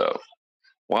the window.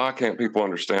 Why can't people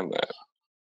understand that?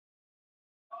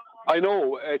 I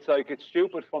know it's like it's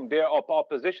stupid from their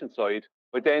opposition side,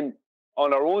 but then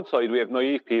on our own side we have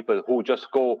naive people who just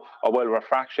go, "Oh well,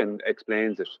 refraction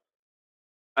explains it,"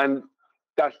 and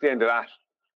that's the end of that.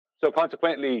 So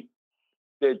consequently,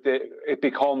 it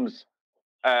becomes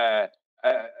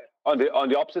on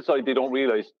the opposite side they don't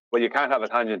realize, well, you can't have a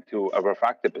tangent to a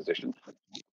refracted position,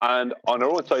 and on our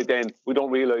own side then people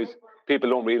don't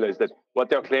realize that what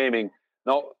they're claiming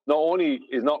not only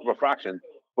is not refraction,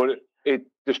 but it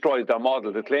destroys their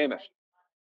model to claim it.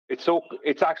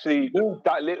 It's actually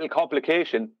that little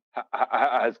complication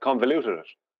has convoluted it.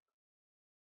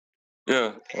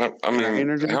 Yeah, I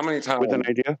mean, how many times with an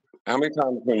idea? How many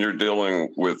times when you're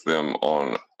dealing with them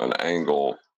on an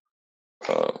angle,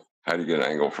 how do you get an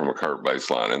angle from a curved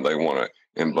baseline, and they want to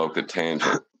invoke a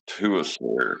tangent to a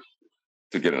sphere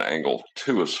to get an angle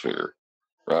to a sphere,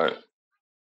 right?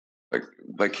 Like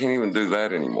they can't even do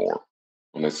that anymore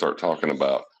when they start talking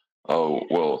about, oh,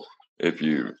 well, if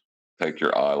you take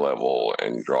your eye level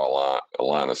and you draw a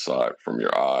line of sight from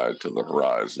your eye to the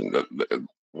horizon,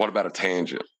 what about a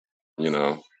tangent? You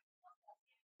know,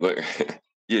 like,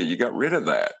 yeah, you got rid of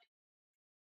that.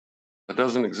 It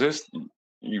doesn't exist.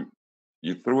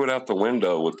 You threw it out the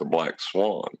window with the black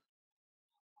swan.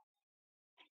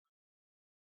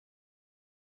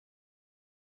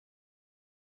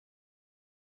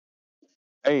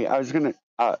 Hey, I was going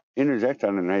to interject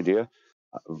on an idea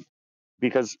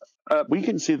because we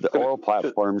can see the oil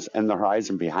platforms and the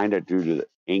horizon behind it due to the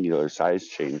angular size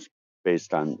change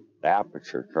based on the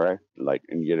aperture, correct? Like,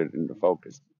 and get it into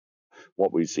focus.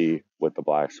 What we see with the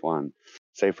black swan.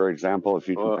 Say, for example, if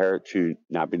you compare it to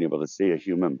not being able to see a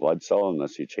human blood cell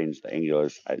unless you change the angular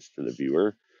size to the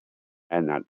viewer, and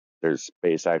that there's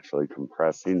space actually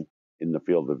compressing in the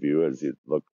field of view as you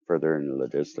look further into the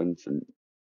distance, and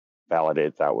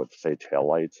validate that with, say,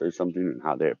 taillights or something and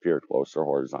how they appear closer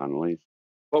horizontally.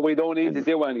 But we don't need to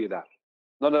do any of that.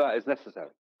 None of that is necessary.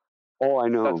 Oh, I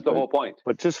know. That's the whole point.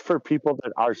 But just for people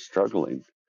that are struggling,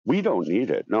 we don't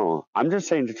need it. No, I'm just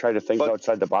saying to try to think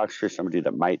outside the box for somebody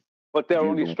that might. But they're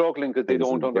only struggling because they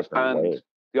don't understand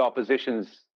the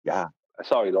opposition's. Yeah.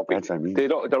 Sorry, Lumpy. That's what I mean.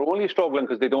 They're only struggling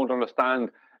because they don't understand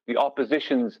the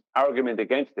opposition's argument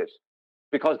against it.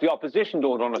 Because the opposition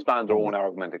don't understand their own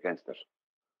argument against it.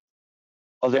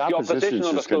 Oh, the opposition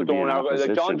is just going to be an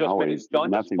opposition always.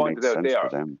 Nothing makes sense for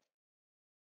them.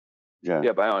 Yeah.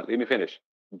 Yeah, but hang on, let me finish.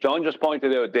 John just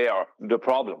pointed out there the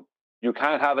problem. You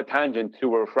can't have a tangent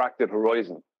to a refracted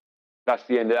horizon. That's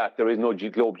the end of that. There is no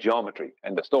globe geometry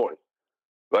in the story,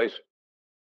 right?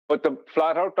 But the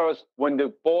flat earthers, when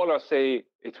the ballers say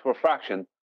it's refraction,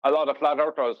 a lot of flat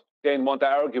earthers then want to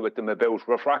argue with them about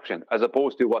refraction, as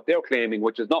opposed to what they're claiming,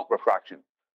 which is not refraction.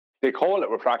 They call it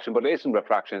refraction, but it isn't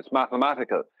refraction. It's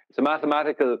mathematical. It's a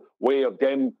mathematical way of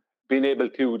them being able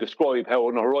to describe how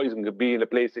an horizon could be in a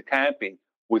place it can't be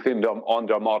within them on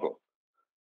their model.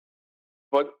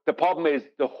 But the problem is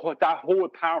that whole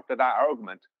part of that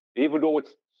argument, even though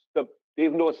it's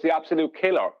the absolute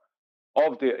killer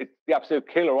of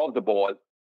the ball,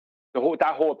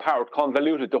 that whole part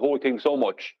convoluted the whole thing so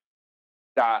much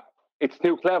that it's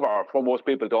too clever for most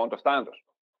people to understand it.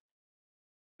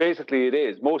 Basically, it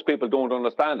is. Most people don't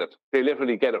understand it. They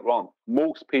literally get it wrong.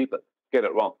 Most people get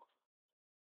it wrong.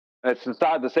 And it's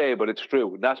sad to say, but it's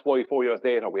true. And that's why 4 years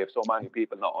later we have so many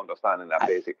people not understanding that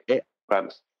basic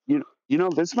premise. You know,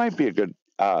 this might be a good.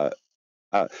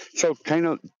 So kind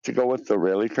of to go with the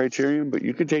Rayleigh criterion, but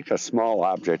you could take a small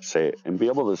object, say, and be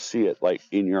able to see it like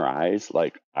in your eyes,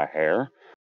 like a hair.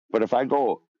 But if I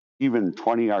go even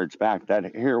 20 yards back,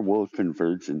 that hair will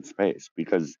converge in space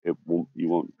because you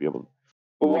won't be able to.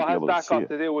 But what has that got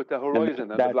to do with the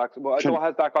horizon and the black? What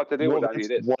has that got to do with any of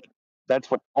this? That's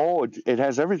what. Oh, it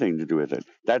has everything to do with it.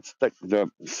 That's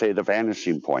the say the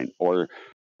vanishing point, or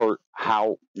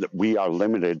how we are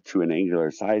limited to an angular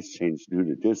size change due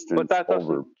to distance. But that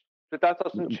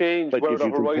doesn't change where the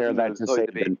horizon is going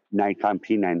to be. The Nikon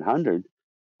P900.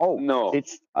 Oh no,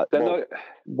 it's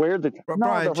where the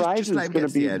horizon is going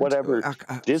to be whatever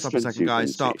distance. Stop a second,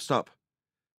 guys. Stop.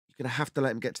 You're going to have to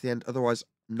let him get to the end. Otherwise,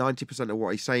 90% of what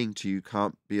he's saying to you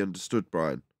can't be understood,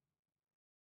 Brian.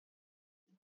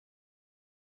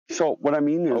 So what I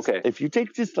mean is, if you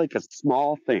take just like a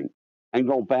small thing and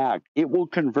go back, it will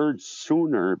converge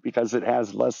sooner because it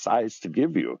has less size to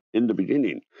give you in the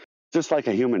beginning. Just like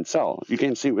a human cell. You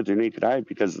can't see it with your naked eye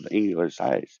because of the angular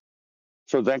size.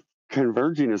 So that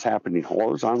converging is happening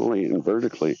horizontally and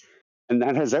vertically. And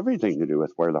that has everything to do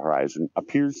with where the horizon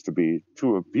appears to be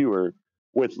to a viewer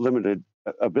with limited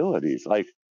abilities. Like,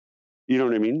 you know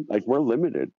what I mean? Like, we're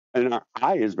limited. And our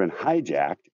eye has been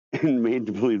hijacked and made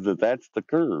to believe that that's the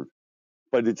curve.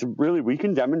 But it's really, we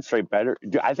can demonstrate better.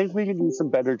 I think we can do some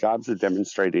better jobs of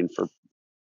demonstrating for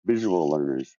visual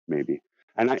learners, maybe.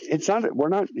 And it's not, we're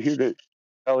not here to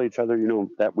tell each other, you know,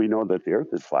 that we know that the earth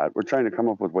is flat. We're trying to come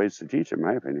up with ways to teach, in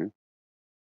my opinion.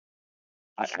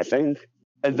 I think.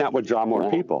 And that would draw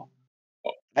more people.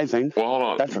 I think. Well, hold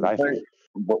on. That's what I think.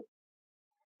 But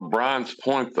Brian's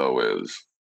point, though, is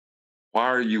why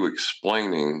are you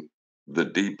explaining the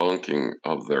debunking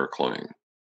of their claim?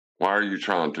 Why are you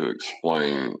trying to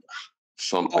explain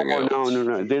something else?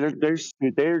 No.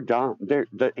 They're dumb.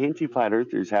 The anti-flat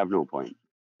earthers have no point.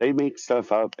 They make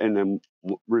stuff up, and then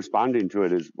responding to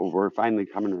it is, well, we're finally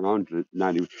coming around to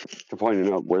not even to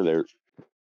pointing out where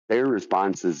their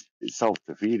response is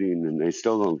self-defeating, and they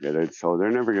still don't get it. So they're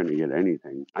never going to get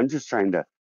anything. I'm just trying to.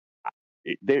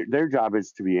 Their job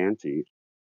is to be anti,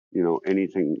 you know,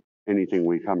 anything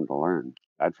we come to learn.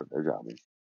 That's what their job is.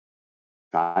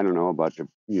 I don't know about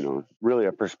really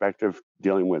a perspective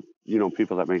dealing with,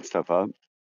 people that make stuff up.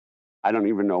 I don't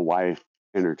even know why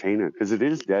entertain it, because it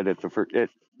is dead at the first.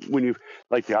 When you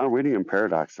like the Arwinian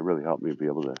paradox, it really helped me be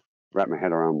able to wrap my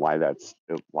head around why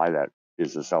that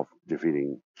is a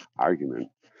self-defeating argument.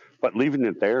 But leaving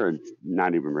it there and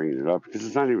not even bringing it up because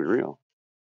it's not even real.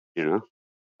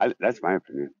 That's my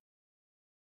opinion.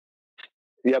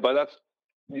 Yeah, but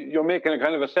you're making a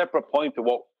kind of a separate point to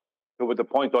the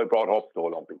point I brought up, though,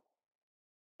 Lumpy.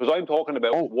 Because I'm talking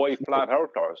about why flat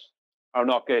earthers are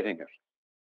not getting it.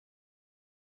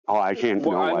 Oh, I can't know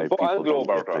why people and globe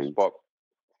don't get earthers, things. but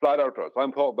flat earthers.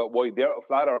 I'm talking about why their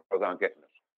flat earthers aren't getting it.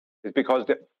 It's because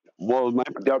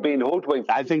they're being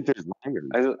hoodwinked. I think there's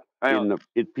liars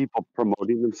people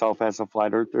promoting themselves as a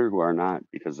flat earther who are not,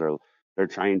 because they're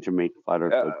trying to make flat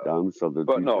earth look dumb, so they'll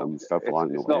do dumb stuff along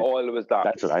the way. It's not always that.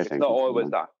 That's what I think. It's not always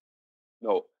that.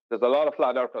 No, there's a lot of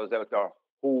flat earthers out there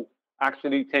who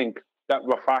actually think that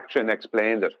refraction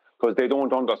explains it, because they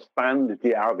don't understand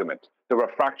the argument. The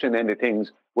refraction and the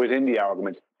things within the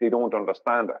argument, they don't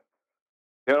understand it.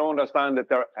 They don't understand that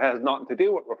there has nothing to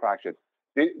do with refraction.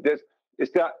 This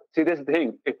is the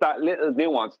thing. It's that little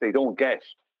nuance they don't get.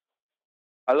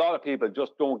 A lot of people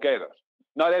just don't get it.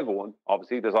 Not everyone,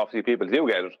 obviously. There's obviously people who do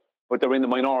get it, but they're in the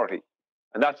minority.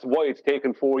 And that's why it's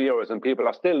taken 4 years and people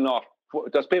are still not.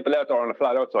 There's people out there on the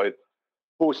flat earth side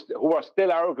who are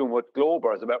still arguing with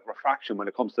globers about refraction when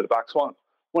it comes to the black swan,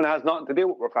 when it has nothing to do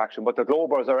with refraction. But the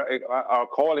globers are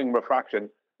calling refraction.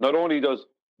 Not only does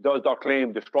their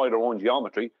claim destroy their own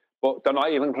geometry, but they're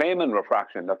not even claiming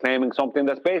refraction. They're claiming something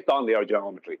that's based on their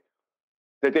geometry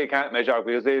that they can't measure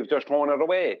because they've just thrown it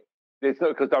away.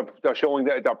 Because they're showing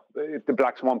that the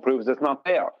black swan proves it's not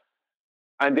there.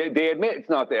 And they admit it's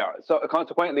not there. So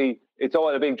consequently, it's all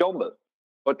a big jumble.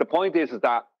 But the point is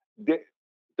that the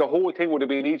whole thing would have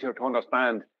been easier to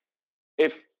understand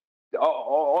if,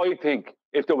 I think,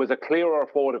 if there was a clearer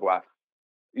photograph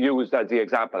used as the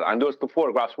example, and those the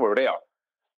photographs were there.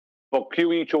 But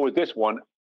QE chose this one,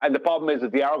 and the problem is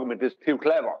that the argument is too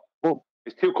clever. Well,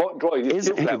 it's too cut and dry. It's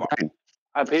too clever. Brian,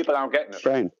 and people aren't getting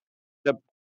it.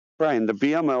 Brian, the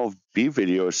BMLB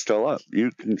video is still up. You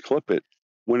can clip it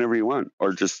whenever you want,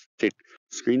 or just take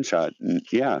a screenshot. And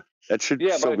that should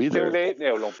still be there. It's too late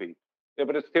now, Lumpy. Yeah,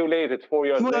 but it's too late. It's 4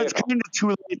 years later. Well, it's kind of too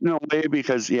late in a way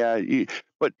because,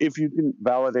 but if you can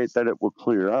validate that it will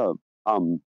clear up,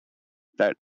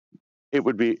 that it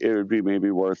would be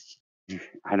maybe worth,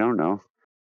 I don't know.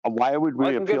 Why would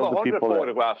we appeal to people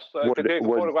photographs. I could take a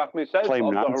photograph myself claim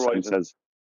of the horizon.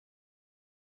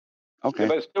 Okay. Yeah,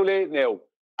 but it's too late now.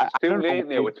 It's too late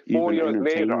now. It's 4 years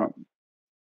later.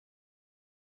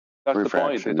 That's the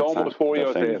point. It's almost 4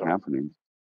 years later. Happening.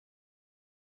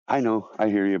 I know. I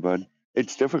hear you, bud.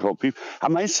 It's difficult.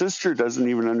 My sister doesn't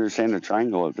even understand a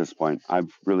triangle at this point.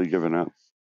 I've really given up.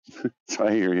 So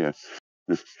I hear you.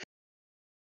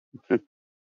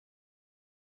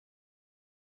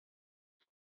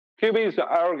 QB's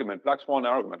argument, Black Swan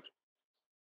argument,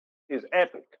 is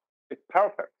epic. It's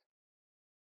perfect.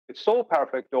 It's so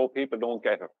perfect, though, people don't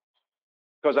get it.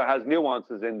 Because it has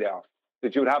nuances in there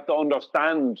that you would have to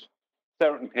understand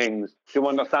certain things to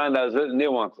understand as little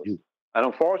nuances. And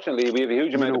unfortunately, we have a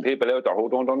huge amount of people out there who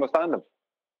don't understand them.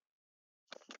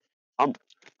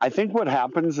 I think what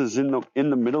happens is in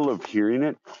the middle of hearing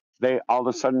it, they all of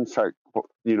a sudden start,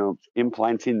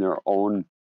 implanting their own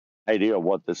idea of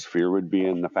what the sphere would be,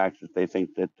 and the fact that they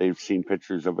think that they've seen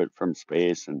pictures of it from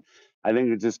space, and I think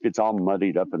it just gets all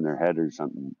muddied up in their head or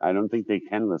something. I don't think they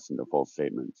can listen to full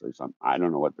statements or something. I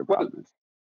don't know what their problem is.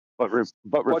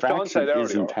 But refraction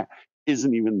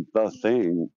isn't even the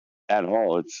thing at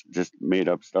all. It's just made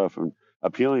up stuff and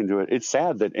appealing to it. It's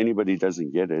sad that anybody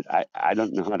doesn't get it. I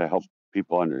don't know how to help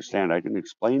people understand. I can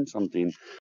explain something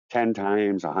 10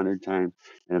 times, 100 times,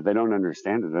 and if they don't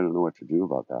understand it, I don't know what to do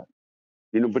about that.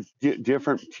 But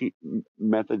different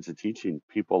methods of teaching,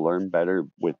 people learn better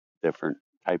with different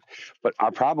types. But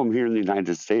our problem here in the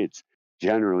United States,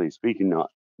 generally speaking,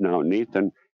 now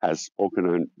Nathan has spoken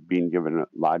on being given a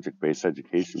logic-based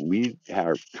education. We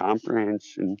have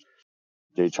comprehension.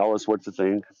 They tell us what to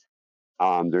think.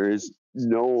 There is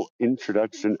no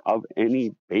introduction of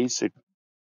any basic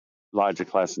logic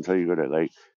class until you go to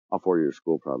like a 4-year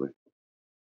school, probably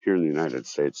here in the United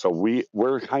States. So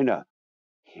we're kind of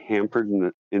hampered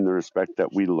in the respect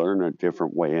that we learn a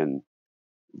different way, and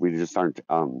we just aren't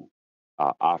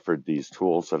offered these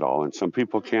tools at all. And some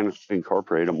people can't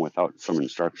incorporate them without some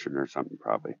instruction or something,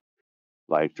 probably,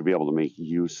 like to be able to make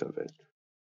use of it.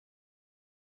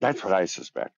 That's what I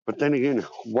suspect. But then again,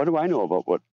 what do I know about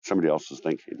what somebody else is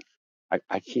thinking?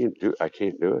 I can't do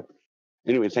it.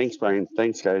 Anyway, thanks, Brian.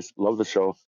 Thanks, guys. Love the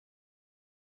show.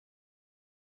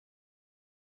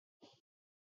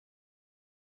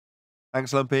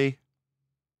 Thanks, Lumpy.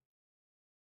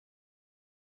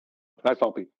 That's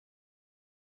Lumpy.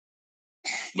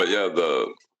 But yeah,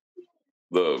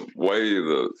 the way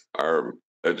that our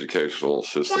educational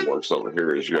system works over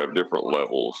here is you have different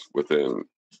levels within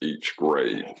each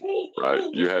grade, right?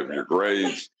 You have your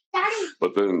grades,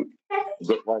 but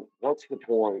what's the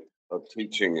point of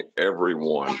teaching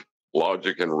everyone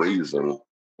logic and reason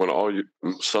when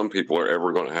some people are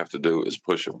ever going to have to do is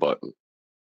push a button?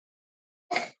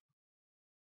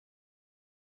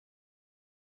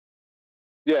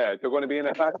 Yeah, they're going to be in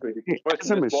a factory.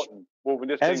 Pressing this button, moving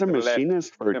this thing to the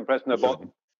left, and pressing a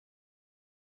button.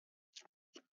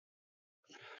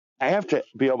 I have to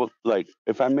be able, like,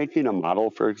 if I'm making a model,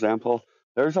 for example,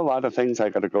 there's a lot of things I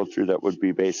got to go through that would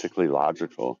be basically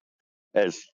logical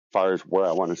as far as where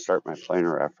I want to start my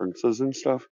planar references and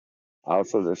stuff.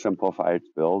 Also, the simplified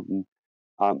build. And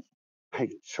I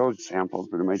show examples,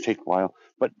 but it might take a while.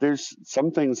 But there's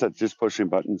some things that just pushing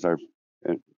buttons are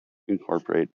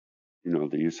incorporate,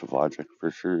 the use of logic for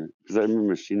sure. Because I'm a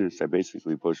machinist, I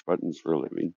basically push buttons for a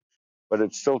living. But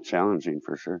it's still challenging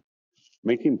for sure.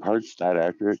 Making parts that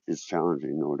accurate is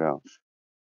challenging, no doubt.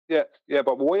 Yeah,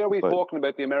 but why are we talking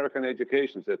about the American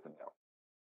education system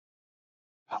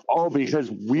now? Oh,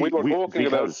 because we were talking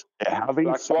about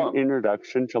having some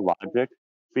introduction to logic,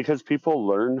 because people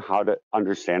learn how to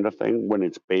understand a thing when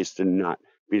it's based in not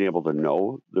being able to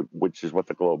know, which is what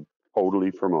the globe totally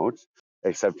promotes,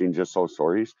 accepting just those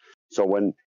stories. So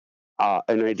when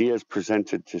an idea is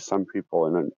presented to some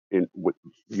people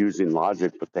using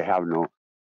logic, but they have no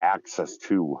access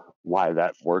to why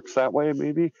that works that way,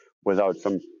 maybe without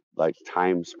some like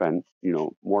time spent,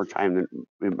 more time than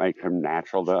it might come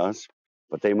natural to us,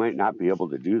 but they might not be able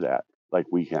to do that like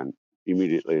we can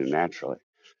immediately and naturally,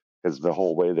 because the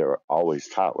whole way they were always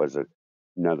taught was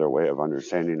another way of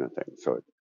understanding a thing. So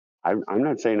I'm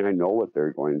not saying I know what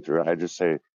they're going through. I just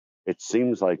say it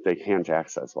seems like they can't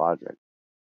access logic,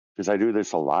 because I do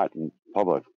this a lot in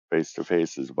public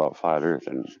face-to-face is about flat earth.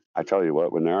 And I tell you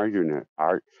what, when they're arguing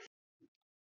art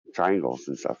triangles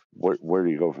and stuff, where do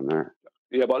you go from there?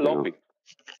 Yeah, but Lumpy,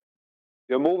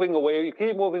 you're moving away. You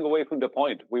keep moving away from the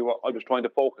point I was trying to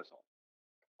focus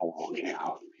on. Oh, yeah.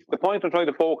 The point I'm trying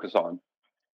to focus on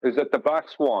is that the black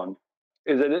swan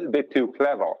is a little bit too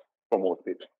clever for most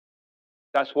people.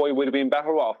 That's why we'd have been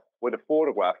better off with a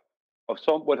photograph of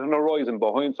with an horizon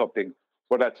behind something,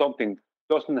 where that something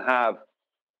doesn't have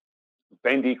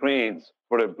bendy cranes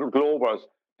for the globers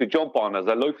to jump on as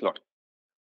a lifeline.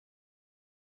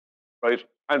 Right?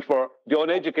 And for the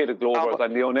uneducated globers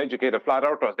and the uneducated flat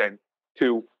earthers then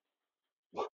to...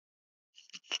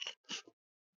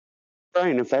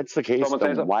 Brian, if that's the case,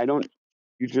 then why don't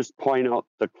you just point out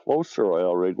the closer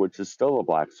oil rig, which is still a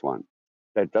black swan,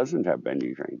 that doesn't have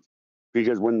bendy cranes?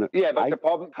 Because when the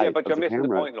but you're missing the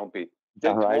point, Lumpy.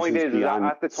 The point is beyond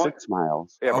at the 6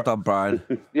 miles. Yeah, well done, Brian.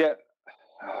 Yeah.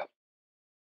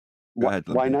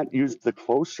 Why not use the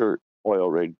closer oil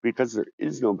rig? Because there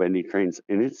is no bendy cranes,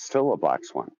 and it's still a black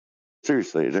swan.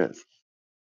 Seriously, it is.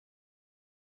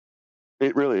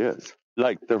 It really is.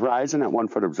 like the horizon at 1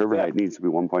 foot observer Yeah. height needs to be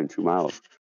 1.2 miles.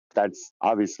 That's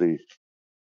obviously,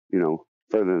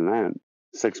 further than that,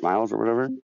 6 miles or whatever.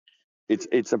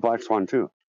 It's a black swan too.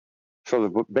 So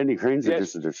the bending cranes are Yes.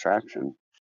 just a distraction,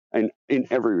 and in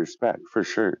every respect, for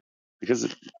sure,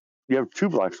 because you have 2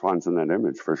 black swans in that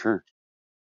image for sure.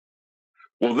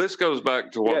 Well, this goes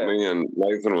back to what Yeah. me and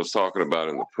Nathan was talking about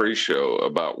in the pre-show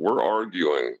about we're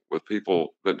arguing with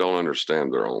people that don't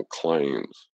understand their own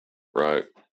claims, right?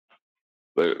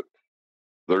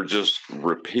 They're just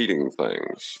repeating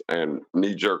things and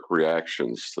knee-jerk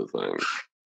reactions to things.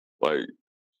 Like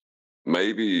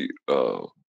maybe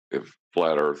if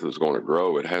flat Earth is going to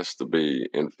grow, it has to be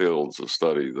in fields of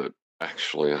study that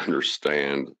actually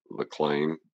understand the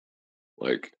claim.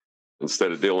 Like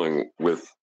instead of dealing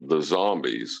with the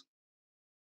zombies,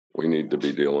 we need to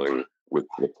be dealing with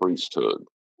the priesthood.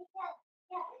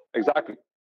 Exactly.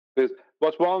 Because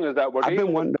what's wrong is that we're I've been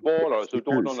dealing with wondering ballers who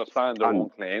don't understand their own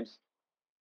claims.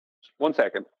 1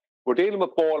 second. We're dealing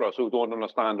with ballers who don't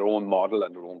understand their own model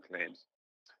and their own claims.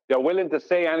 They're willing to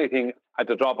say anything at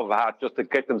the drop of a hat just to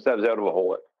get themselves out of a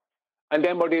hole. And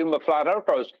then we're dealing with flat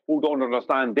earthers who don't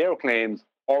understand their claims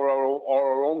or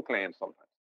our own claims sometimes.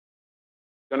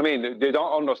 You know what I mean? They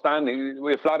don't understand.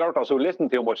 We have flat earthers who listen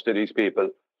too much to these people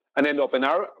and end up in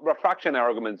our refraction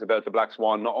arguments about the black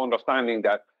swan, not understanding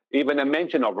that even a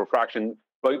mention of refraction,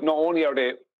 but not only are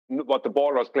they what the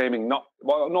baller is claiming, not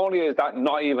only is that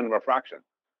not even refraction,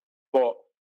 but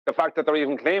the fact that they're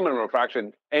even claiming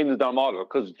refraction ends their model.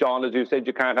 Because John, as you said,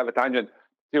 you can't have a tangent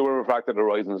to a refracted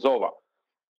horizon is over.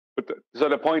 So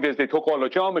the point is they took all the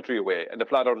geometry away and the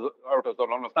flat earthers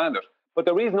don't understand it. But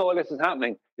the reason all this is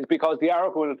happening is because the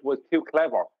argument was too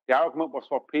clever. The argument was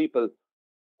for people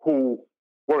who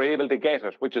were able to get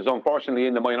it, which is unfortunately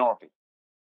in the minority.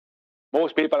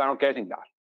 Most people aren't getting that.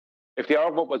 If the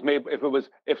argument was made,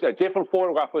 if a different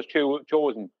photograph was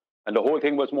chosen and the whole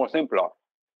thing was more simpler,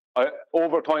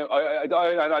 over time,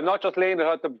 I'm not just laying it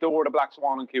out the door, the black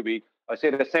swan and QB. I say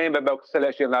the same about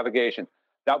celestial navigation.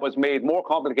 That was made more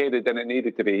complicated than it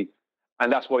needed to be,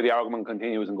 and that's why the argument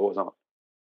continues and goes on.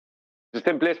 The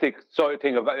simplistic sort of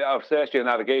thing of celestial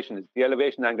navigation is the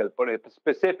elevation angle, but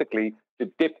specifically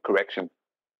the dip correction,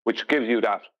 which gives you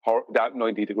that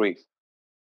 90 degrees.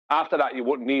 After that, you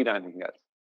wouldn't need anything else.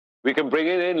 We can bring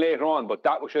it in later on, but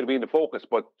that should have been the focus.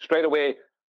 But straight away,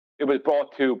 it was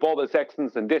brought to bubble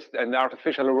sextants and this and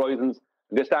artificial horizons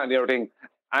and this, that, and the other thing.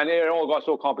 And it all got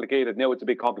so complicated. Now it's a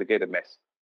big complicated mess.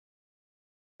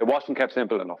 It wasn't kept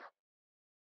simple enough.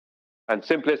 And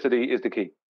simplicity is the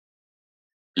key.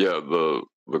 Yeah, the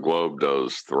globe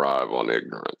does thrive on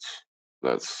ignorance.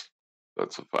 That's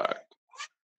a fact.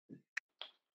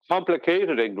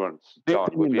 Complicated ignorance, John,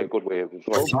 would be a good way of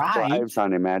describing it. Thrives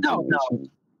on imagination. No.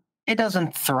 It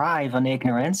doesn't thrive on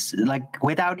ignorance. Like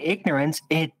without ignorance,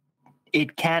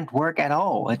 it can't work at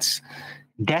all. It's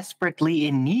desperately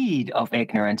in need of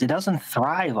ignorance. It doesn't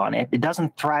thrive on it. It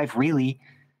doesn't thrive really.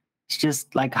 It's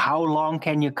just like, how long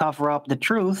can you cover up the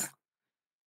truth?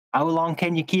 How long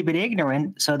can you keep it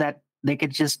ignorant so that they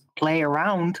could just play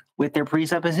around with their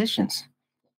presuppositions?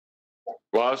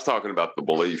 Well, I was talking about the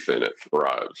belief in it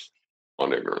thrives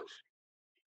on ignorance.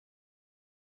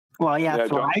 Well, yeah,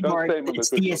 John, thrive, it's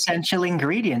the essential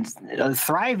ingredients.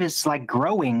 Thrive is like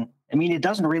growing. I mean, it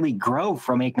doesn't really grow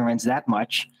from ignorance that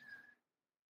much.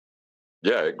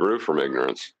 Yeah, it grew from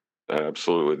ignorance. It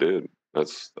absolutely did.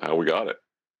 That's how we got it.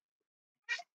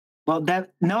 Well,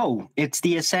 it's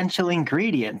the essential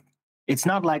ingredient. It's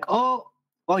not like,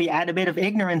 you add a bit of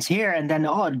ignorance here and then,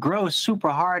 it grows super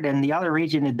hard and the other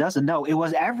region it doesn't. No, it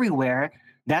was everywhere.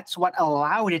 That's what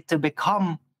allowed it to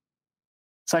become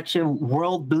such a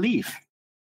world belief.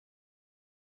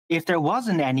 If there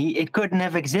wasn't any, it couldn't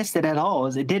have existed at all.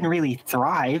 It didn't really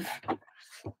thrive.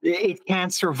 It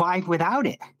can't survive without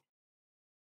it,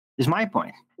 is my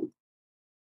point.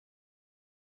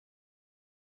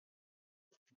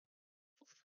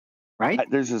 Right?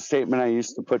 There's a statement I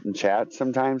used to put in chat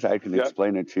sometimes. I can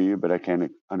explain it to you, but I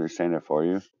can't understand it for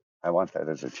you. I want that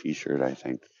as a t-shirt, I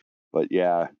think. But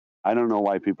yeah, I don't know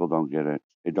why people don't get it.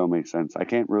 It don't make sense. I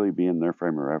can't really be in their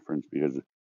frame of reference because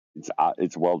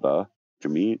it's well done to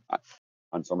me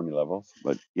on so many levels.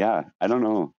 But yeah, I don't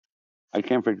know. I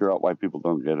can't figure out why people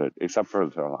don't get it, except for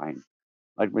if they're lying.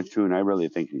 Like Mattoon, I really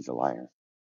think he's a liar.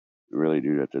 I really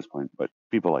do at this point. But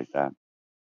people like that.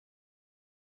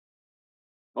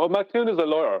 Well, Mattoon is a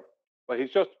lawyer, but he's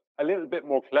just a little bit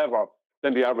more clever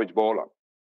than the average bowler.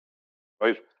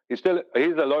 Right? He's a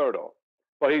lawyer though,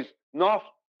 but he's not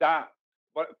that.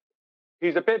 But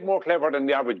he's a bit more clever than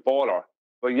the average bowler,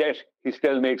 but yet he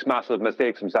still makes massive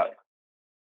mistakes himself.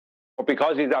 But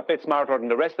because he's a bit smarter than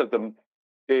the rest of them,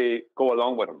 they go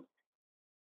along with him.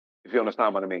 If you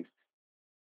understand what I mean.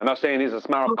 I'm not saying he's a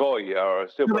smart guy or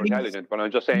super intelligent, but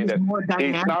I'm just saying that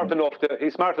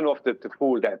he's smart enough to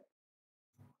fool them.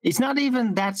 He's not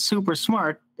even that super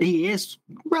smart. He is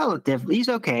relatively, he's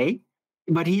okay,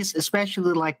 but he's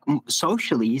especially like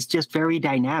socially, he's just very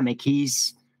dynamic.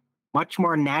 He's much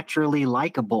more naturally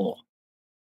likable,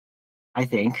 I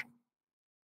think.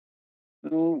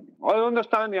 I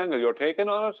understand the angle you're taking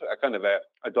on it, a kind of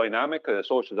a dynamic, a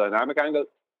social dynamic angle,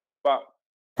 but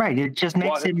right, it just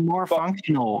makes him more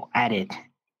functional at it.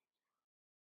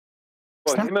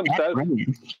 Well, him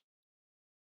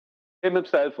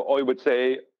himself, I would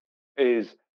say,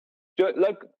 is just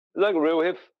like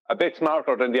Ruhif, a bit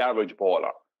smarter than the average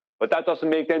bowler, but that doesn't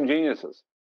make them geniuses.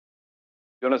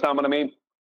 You understand what I mean?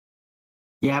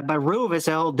 Yeah, but Ruhif is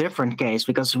a whole different case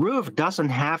because Ruhif doesn't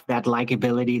have that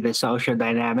likability, the social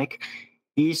dynamic.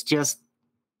 He's just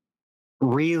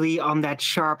really on that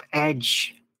sharp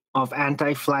edge of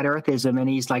anti-flat earthism, and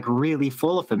he's like really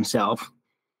full of himself.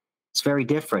 It's very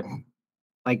different.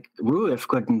 Like Ruhif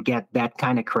couldn't get that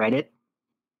kind of credit.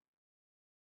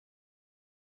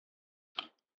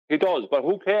 He does, but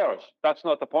who cares? That's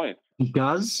not the point. He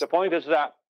does? The point is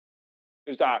that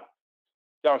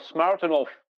they're smart enough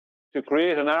to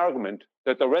create an argument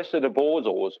that the rest of the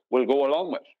bozos will go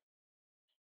along with.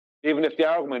 Even if the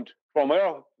argument from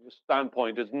our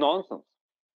standpoint is nonsense.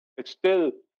 It's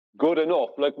still good enough,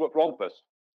 like with Rumpus.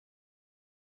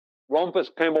 Rumpus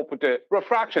came up with the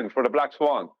refraction for the Black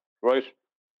Swan, right?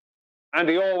 And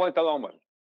they all went along with it.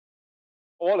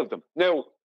 All of them. Now,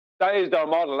 that is their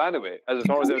model anyway, as it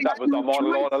turns out, that was their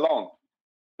model all along.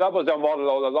 That was their model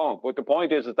all along. But the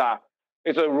point is that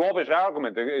it's a rubbish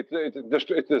argument.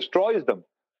 It destroys them.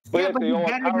 But yeah, but you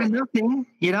get it with nothing,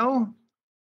 you know?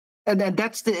 And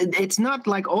it's not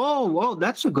like, oh,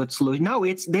 that's a good solution. No,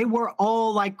 they were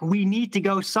all like, we need to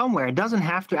go somewhere. It doesn't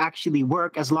have to actually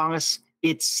work as long as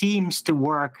it seems to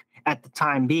work at the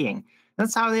time being.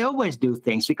 That's how they always do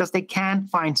things, because they can't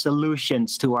find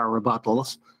solutions to our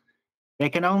rebuttals. They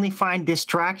can only find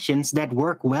distractions that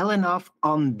work well enough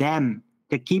on them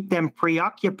to keep them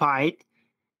preoccupied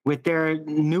with their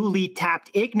newly tapped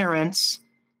ignorance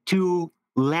to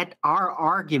let our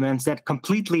arguments that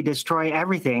completely destroy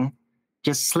everything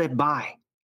just slip by.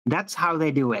 That's how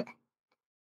they do it.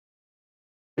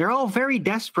 They're all very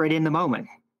desperate in the moment.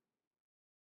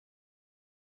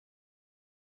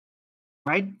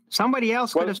 Right? Somebody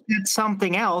else could have said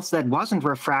something else that wasn't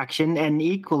refraction and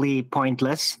equally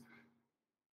pointless.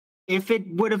 If it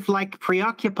would have like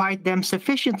preoccupied them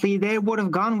sufficiently, they would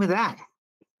have gone with that.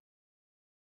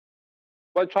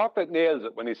 Well, Chocolate nails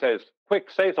it when he says,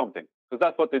 quick, say something, because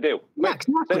that's what they do. Quick, yeah,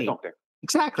 exactly. Say something.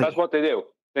 Exactly. That's what they do.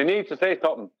 They need to say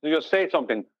something. They just say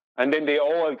something, and then they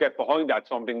all get behind that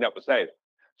something that was said.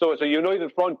 So it's a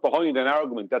united front behind an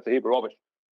argument that's a heap of rubbish.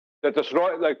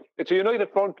 It's a united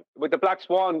front with the Black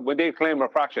Swan when they claim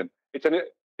refraction.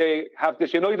 They have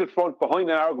this united front behind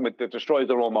an argument that destroys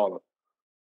their own model.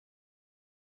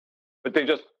 But they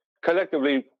just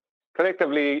collectively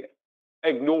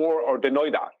ignore or deny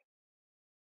that.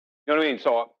 You know what I mean?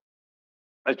 So,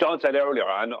 as John said earlier,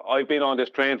 and I've been on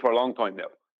this train for a long time now,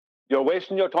 you're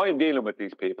wasting your time dealing with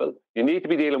these people. You need to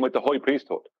be dealing with the high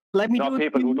priesthood, not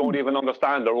people who don't even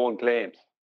understand their own claims.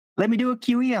 Let me do a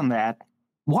QE on that.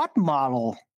 What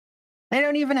model? They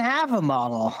don't even have a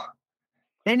model.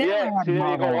 They never have a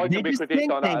model. They just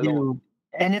think they do.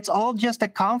 And it's all just a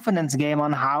confidence game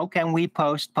on how can we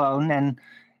postpone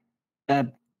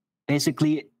and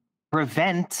basically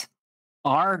prevent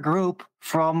our group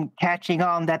from catching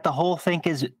on that the whole thing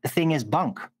is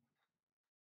bunk.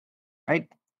 Right?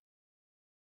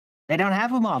 They don't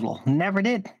have a model. Never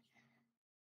did.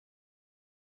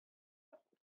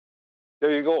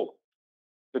 There you go.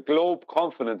 The Globe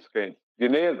confidence game. You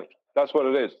nailed it. That's what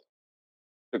it is.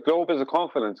 The Globe is a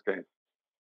confidence game.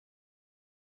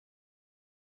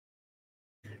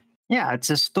 Yeah, it's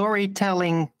a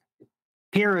storytelling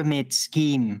pyramid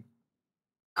scheme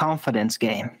confidence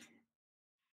game.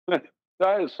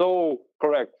 That is so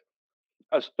correct.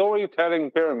 A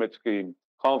storytelling pyramid scheme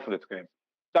confidence game.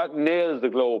 That nails the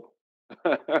Globe.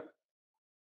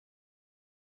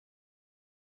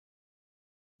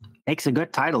 Makes a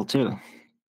good title, too.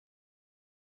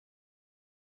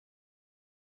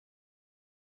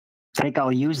 I think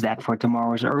I'll use that for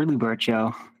tomorrow's early bird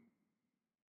show.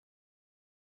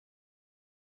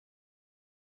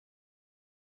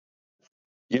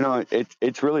 You know,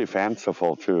 it's really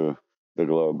fanciful too, the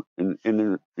Globe.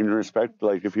 In respect,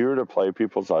 like if you were to play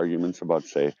people's arguments about,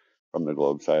 say, from the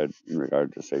Globe side in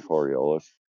regard to, say, Coriolis,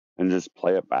 and just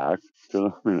play it back to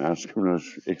them and ask them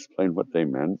to explain what they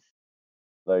meant,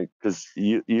 Like, because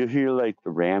you hear like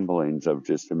the ramblings of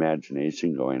just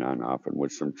imagination going on often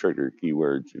with some trigger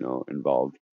keywords,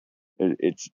 involved.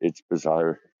 It's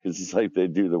bizarre because it's like they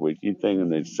do the wiki thing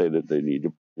and they say that they need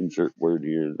to insert word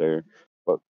here or there,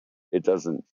 but it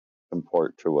doesn't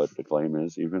comport to what the claim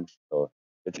is even. So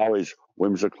it's always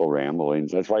whimsical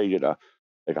ramblings. That's why you get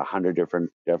 100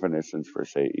 different definitions for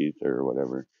say ether or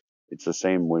whatever. It's the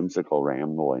same whimsical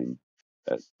rambling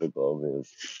that the globe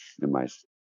is in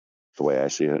the way I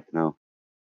see it now.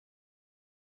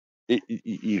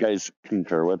 You guys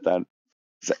concur with that?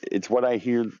 It's what I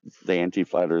hear the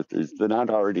anti-flat earthers, they're not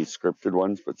already scripted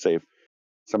ones, but say if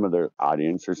some of their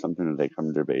audience or something, that they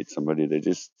come debate somebody, they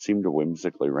just seem to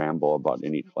whimsically ramble about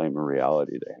any claim of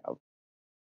reality they have.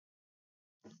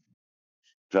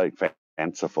 It's like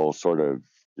fanciful, sort of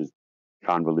just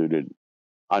convoluted,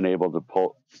 unable to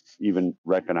even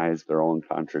recognize their own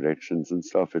contradictions and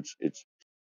stuff.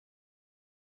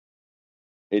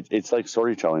 It's like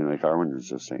storytelling, like Armin was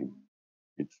just saying.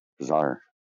 It's bizarre.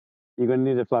 You're going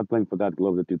to need a flat plane for that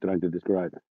globe that you're trying to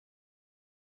describe.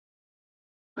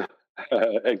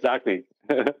 Exactly.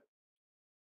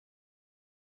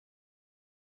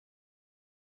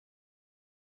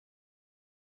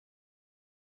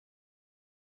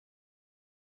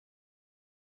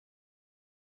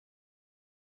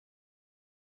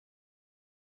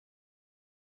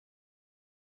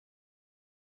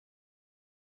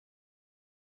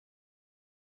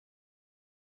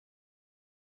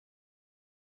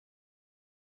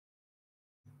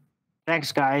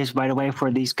 Thanks, guys, by the way,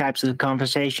 for these types of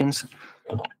conversations.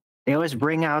 They always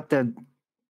bring out the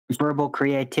verbal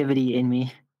creativity in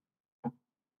me.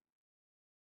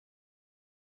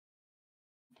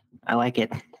 I like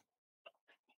it.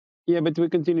 Yeah, but we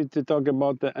continue to talk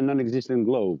about a non-existent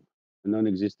globe, a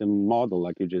non-existent model,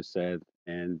 like you just said,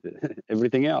 and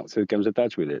everything else that comes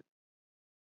attached with it.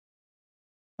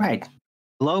 Right.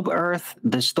 Globe Earth,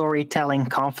 the storytelling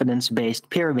confidence-based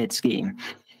pyramid scheme.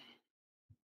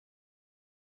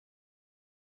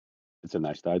 It's a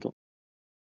nice title.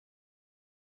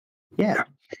 Yeah.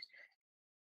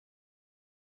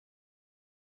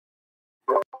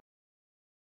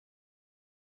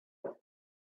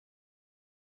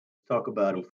 Talk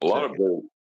about them. A lot of them.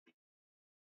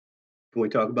 Can we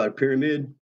talk about a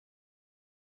pyramid?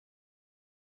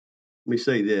 Let me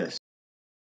say this.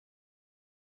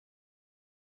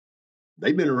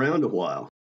 They've been around a while,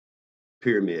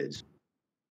 pyramids.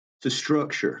 It's a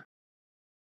structure,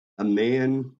 a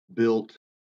man-built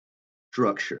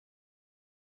structure.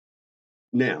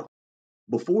 Now,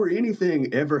 before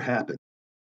anything ever happened,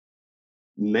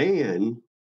 man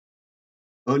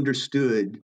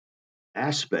understood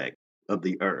aspect of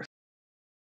the earth.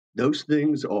 Those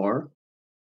things are,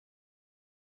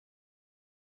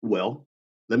 well,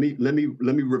 let me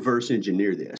reverse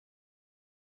engineer this.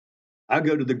 I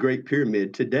go to the Great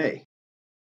Pyramid today.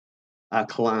 I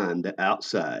climb the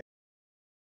outside,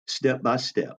 step by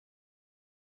step.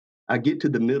 I get to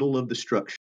the middle of the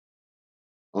structure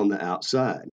on the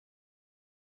outside.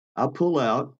 I pull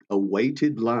out a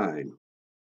weighted line,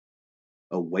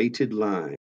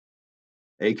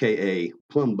 AKA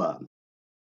plumb bob.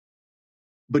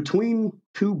 Between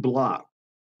two blocks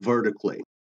vertically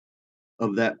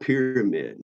of that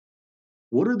pyramid,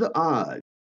 what are the odds?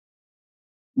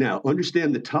 Now,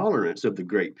 understand the tolerance of the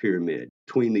Great Pyramid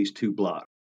between these two blocks.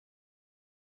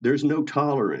 There's no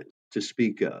tolerance to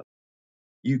speak of.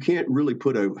 You can't really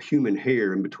put a human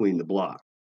hair in between the blocks.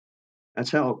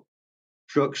 That's how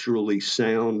structurally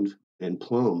sound and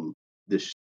plumb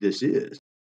this is.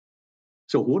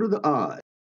 So what are the odds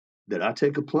that I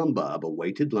take a plumb bob, a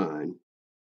weighted line,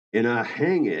 and I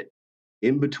hang it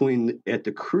in between at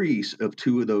the crease of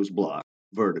two of those blocks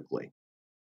vertically?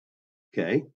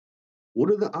 Okay. What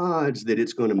are the odds that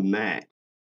it's going to match,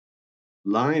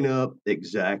 line up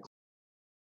exactly?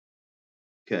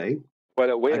 Okay. Well,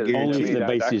 it will. guarantee Only if you the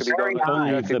base That is could be done.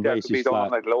 only That if the could, that base could be is done on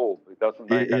flat. the globe. It doesn't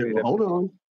make any difference. Hold on.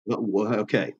 Well,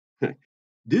 okay.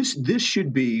 This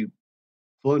should be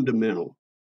fundamental,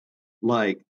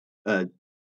 like a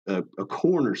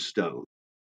cornerstone,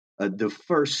 the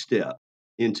first step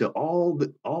into all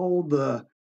the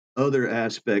other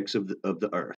aspects of the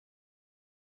earth,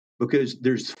 because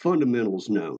there's fundamentals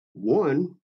known.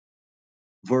 One,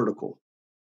 vertical.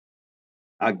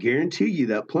 I guarantee you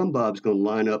that plumb bob's going to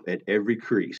line up at every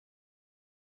crease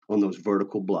on those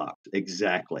vertical blocks.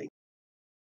 Exactly.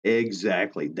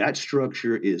 That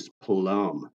structure is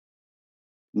plumb.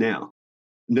 Now,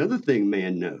 another thing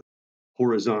man knows,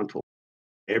 horizontal.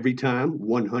 Every time,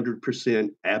 100%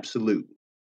 absolute.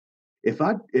 If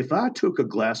I took a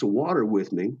glass of water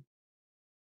with me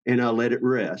and I let it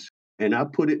rest and I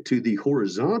put it to the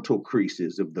horizontal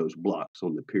creases of those blocks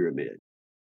on the pyramid,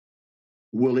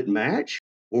 will it match,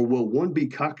 or will one be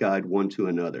cockeyed one to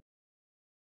another?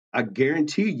 I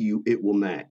guarantee you it will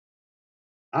match.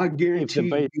 I guarantee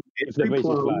you if the every base is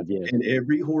plumb flat, yes. and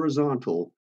every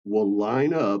horizontal will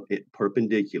line up at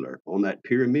perpendicular on that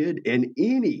pyramid, and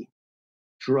any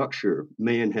structure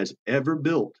man has ever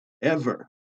built, ever.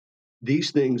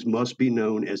 These things must be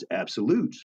known as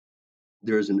absolutes.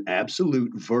 There's an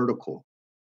absolute vertical,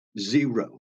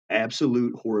 zero,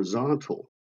 absolute horizontal.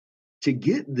 To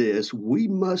get this, we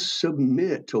must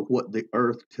submit to what the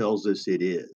earth tells us it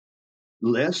is,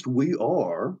 lest we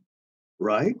are,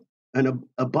 right, an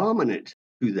abominant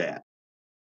to that.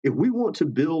 If we want to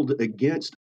build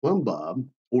against plumb bob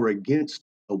or against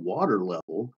a water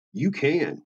level, you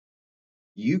can.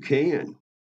 You can.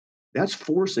 That's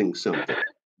forcing something.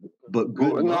 But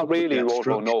good Well, luck not with really, that Roto,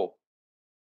 structure. no.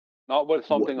 Not with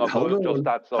something of Hold just on.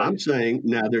 that size. I'm saying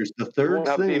now there's the You third won't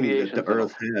have thing that deviations the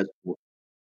earth enough. has.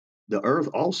 The earth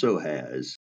also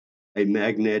has a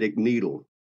magnetic needle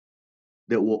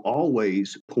that will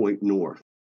always point north.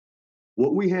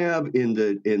 What we have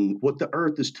in what the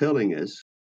earth is telling us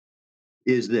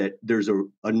is that there's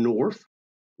a north,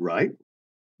 right?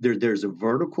 There's a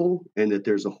vertical and that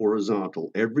there's a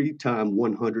horizontal every time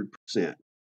 100%.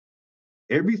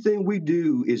 Everything we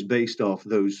do is based off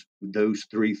those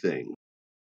three things: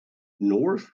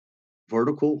 north,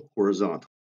 vertical, horizontal.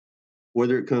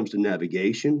 Whether it comes to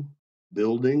navigation,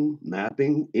 building,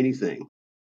 mapping, anything.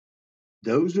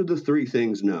 Those are the three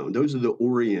things known. Those are the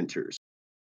orienters.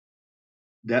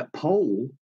 That pole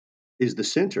is the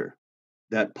center.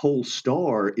 That pole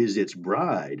star is its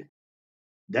bride.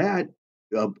 That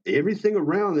everything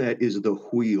around that is the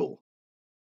wheel.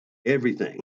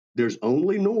 Everything. There's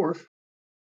only north,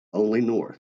 only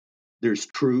north. There's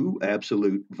true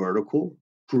absolute vertical,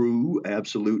 true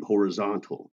absolute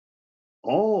horizontal.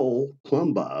 All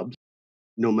plumb bobs,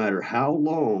 no matter how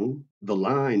long the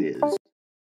line is,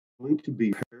 going to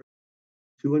be parallel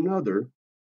to another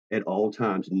at all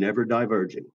times, never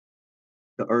diverging.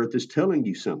 The earth is telling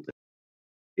you something.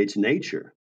 It's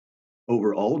nature.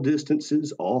 Over all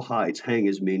distances, all heights, hang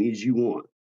as many as you want.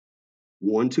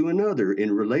 One to another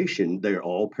in relation, they're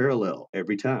all parallel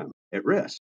every time, at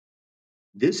rest.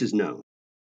 This is known.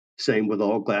 Same with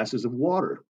all glasses of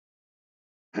water.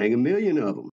 Hang a million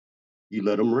of them. You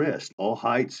let them rest, all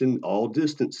heights and all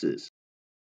distances.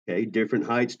 Okay, different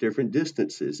heights, different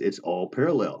distances. It's all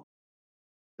parallel.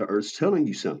 The earth's telling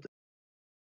you something.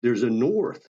 There's a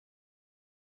north.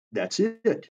 That's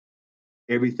it.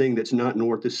 Everything that's not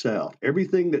north is south.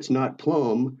 Everything that's not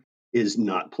plumb is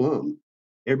not plumb.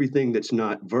 Everything that's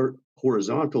not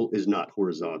horizontal is not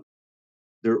horizontal.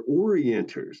 They're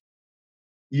orienters.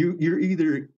 You're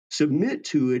either submit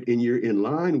to it and you're in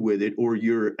line with it, or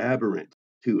you're aberrant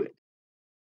to it.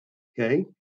 Okay?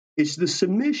 It's the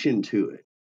submission to it.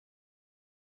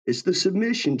 It's the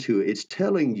submission to it. It's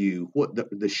telling you what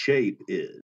the shape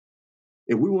is.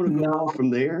 If we want to go off from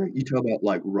there, you talk about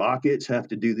like rockets have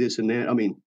to do this and that. I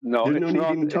mean, No, there's it's no need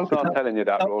to even not. talk It's not about telling you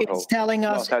that, No, Roto. it's telling It's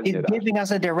us, not telling you it's that. giving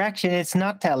us a direction. It's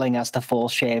not telling us the full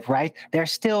shape, right?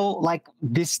 There's still like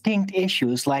distinct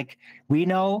issues. Like we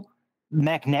know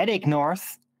magnetic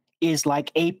north is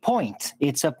like a point.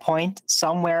 It's a point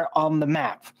somewhere on the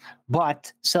map.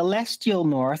 But celestial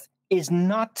north is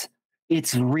not.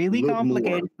 It's really Look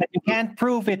complicated, more. but you can't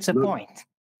prove it's a Look, point.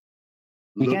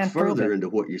 You look can't prove further it. into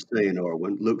what you're saying,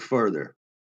 Arwen. Look further.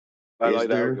 Well, Is I'd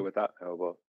there argue with that now,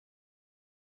 but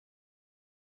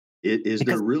is there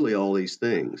Because really all these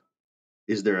things?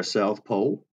 Is there a South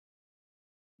Pole?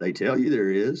 They tell you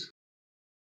there is.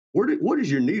 What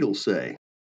does your needle say?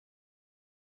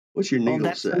 What's your well, needle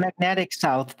that's the say? magnetic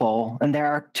South Pole, and there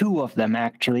are two of them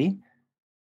actually,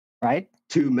 right?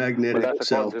 Two well, magnetic that's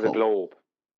according South to the Pole. globe.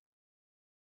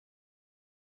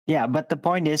 Yeah, but the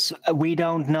point is, we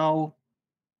don't know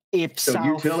if So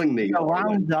you're south telling me, Arwen,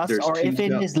 surrounds us there's or two if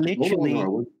it South. is Hold on, literally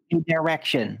Arwen. a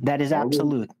direction that is Arwen,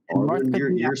 absolute. And north Arwen,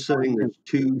 could be you're saying absolute. there's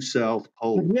two South But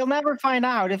Poles. we'll never find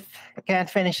out if I can't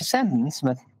finish a sentence.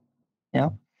 But you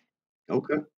know,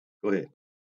 Okay, go ahead.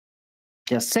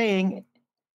 just saying,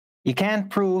 you can't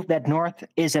prove that north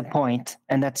is a point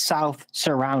and that south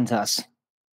surrounds us.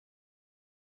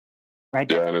 Right?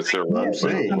 Yeah, and it's around Based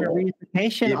on saying, a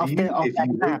reification of that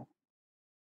map.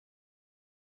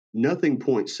 Nothing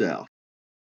points south.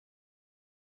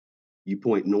 You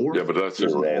point north. Yeah, but that's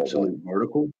There's an irrelevant. absolute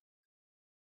vertical.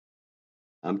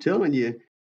 I'm telling you,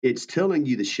 it's telling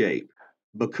you the shape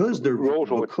because they're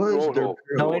Roto, parallel.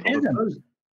 No, it isn't.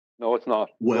 No, it's not.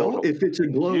 Well, Roto. if it's a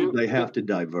globe, You- they have to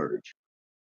diverge.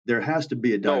 There has to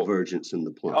be a No. divergence in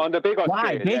the plumb. On the bigger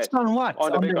Why? scale, Based yes. on what? On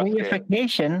the On the bigger scale.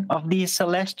 reification of these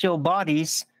celestial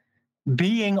bodies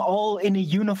being all in a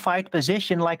unified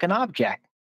position like an object.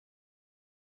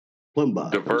 Plumb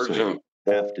bob, I'm saying, Divergent.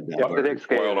 have to On the diverge. big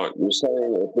scale. Well, you're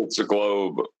saying if it's a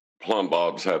globe, plumb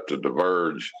bobs have to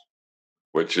diverge,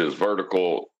 which is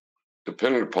vertical,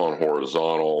 depending upon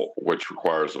horizontal, which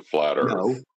requires a flat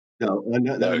Earth. No.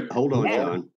 Like, Hold on, Yeah.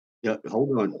 John. Yeah,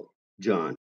 hold on,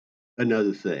 John.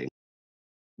 Another thing.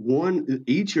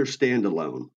 Each are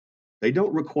standalone. They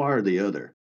don't require the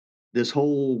other. This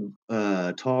whole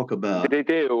talk about They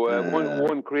do.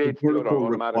 One creates the other vertical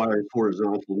automatically. requires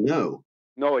horizontal. No,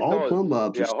 No, it all does. plumb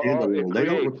bobs are It standalone. They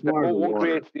don't creates. require the One water.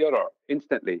 creates the other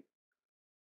instantly.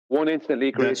 One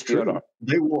instantly creates That's true. the other.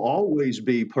 They will always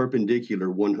be perpendicular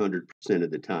 100% of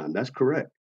the time. That's correct.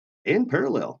 And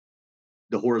parallel,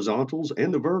 the horizontals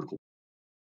and the vertical.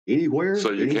 Anywhere,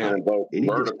 so you anytime, can't invoke any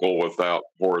distance. vertical without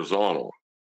horizontal.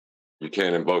 You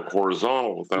can't invoke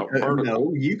horizontal without vertical.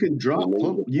 No, you can drop You need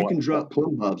plumb, the you can flat drop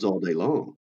plumb bobs all day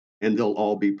long, and they'll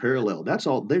all be parallel. That's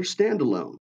all. They're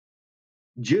standalone.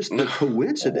 Just the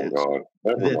coincidence Oh, God.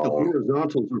 that Never the mind.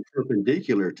 horizontals are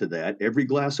perpendicular to that. Every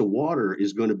glass of water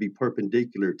is going to be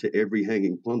perpendicular to every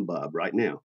hanging plumb bob right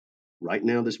now. Right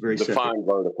now, this very second. Define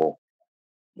vertical.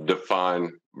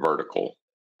 Define vertical.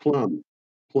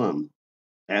 Plumb,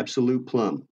 absolute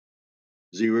plumb,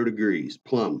 0 degrees,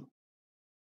 plumb.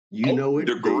 You know it.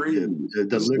 Degrees.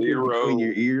 The liquid between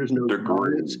your ears knows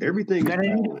degrees. everything. You're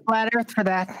gonna need a flat Earth for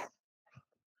that.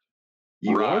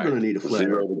 You are Right. going to need a flat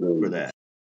 0 Earth degrees. for that.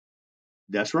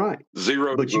 That's right.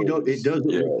 0 But you don't. It doesn't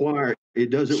require. It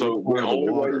doesn't So require the the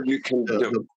only water. way you can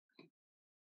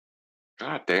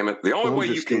God damn it. The only Plumbs way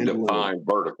are you can standalone. define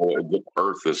vertical is the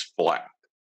Earth is flat.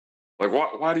 Like,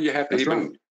 why do you have to That's even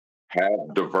right.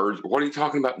 have divergent? What are you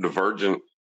talking about? Divergent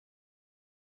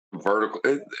vertical?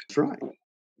 That's right.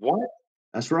 What?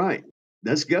 That's right.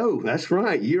 Let's go. That's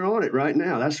right. You're on it right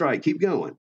now. That's right. Keep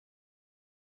going.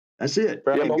 That's it.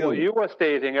 Yeah, Keep but what going. you were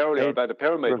stating earlier Hey, about the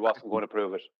pyramid Rebecca. wasn't going to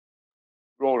prove it.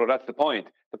 Rolo, that's the point.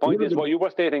 The point What are is the- what you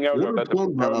were stating earlier what are about the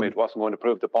plumb bobs? pyramid wasn't going to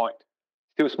prove the point.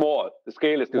 It's too small. The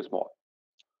scale is too small.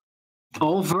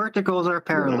 All verticals are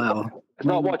parallel. It's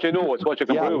not what you know, it's what you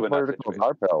can Yeah, prove the in that verticals situation.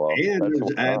 are parallel. And That's there's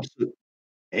what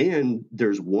we are. and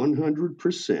there's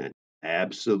 100%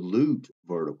 absolute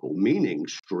vertical, meaning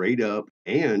straight up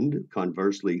and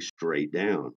conversely straight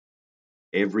down.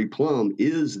 Every plumb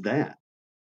is that.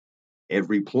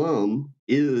 Every plumb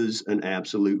is an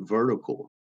absolute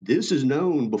vertical. This is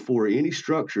known before any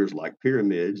structures like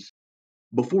pyramids,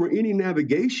 before any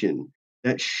navigation.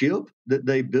 That ship that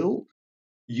they built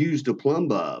used a plumb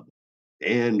bob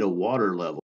and a water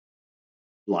level,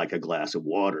 like a glass of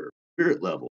water, spirit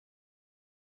level.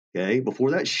 Okay,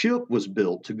 before that ship was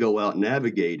built to go out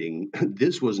navigating,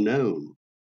 this was known.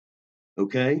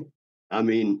 Okay, I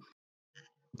mean,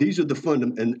 these are the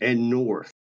fundamental and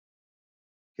north.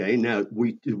 Okay, now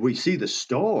we see the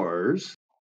stars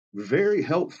very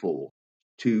helpful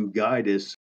to guide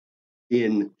us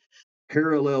in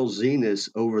parallel zeniths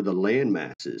over the land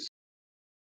masses.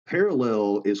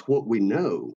 Parallel is what we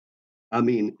know. I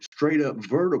mean, straight up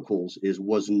verticals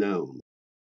was known.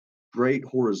 Straight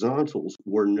horizontals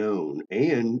were known,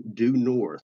 and due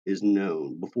north is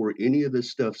known before any of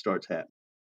this stuff starts happening.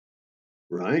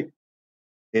 Right?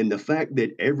 And the fact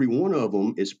that every one of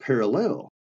them is parallel,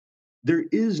 there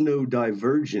is no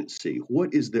divergency.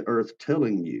 What is the earth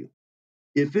telling you?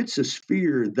 If it's a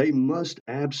sphere, they must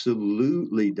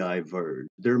absolutely diverge.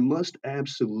 There must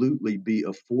absolutely be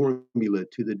a formula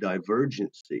to the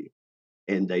divergency.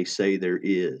 And they say there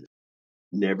is.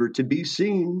 Never to be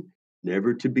seen,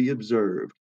 never to be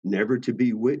observed, never to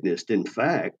be witnessed. In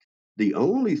fact, the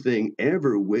only thing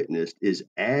ever witnessed is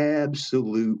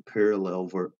absolute parallel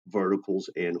verticals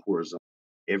and horizontals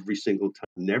every single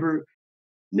time.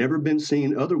 Never been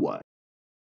seen otherwise,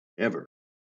 ever.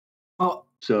 Well,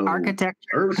 So architecture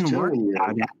Earth's wouldn't work telling you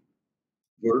without that.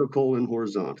 vertical and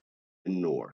horizontal and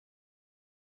north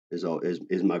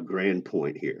is my grand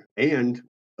point here. And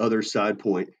other side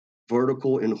point,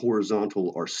 vertical and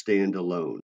horizontal are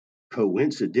standalone.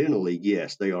 Coincidentally,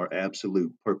 yes, they are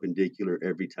absolute perpendicular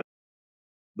every time,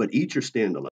 but each are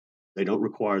standalone. They don't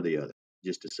require the other,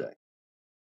 just to say.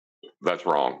 That's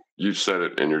wrong. You said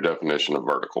it in your definition of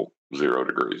vertical, 0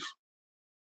 degrees.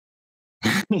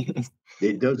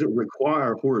 It doesn't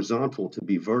require horizontal to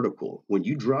be vertical. When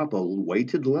you drop a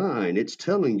weighted line, it's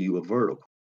telling you a vertical.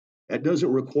 That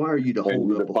doesn't require you to And hold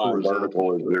you up a define horizontal.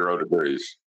 vertical as 0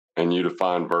 degrees. And you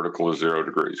define vertical as 0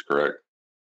 degrees, correct?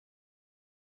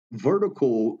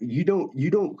 Vertical, you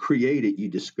don't create it, you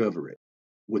discover it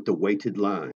with the weighted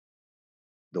line.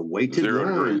 The weighted 0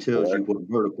 line degrees, tells you correct? what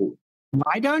vertical.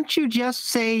 Why don't you just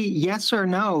say yes or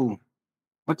no?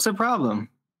 What's the problem?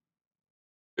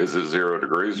 Is it 0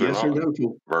 degrees or Yes or not? no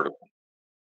to Vertical.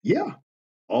 yeah.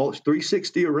 All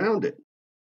 360 around it.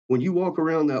 When you walk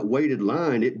around that weighted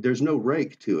line, there's no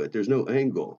rake to it. There's no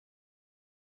angle.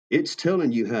 It's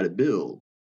telling you how to build.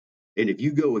 And if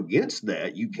you go against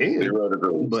that, you can, 0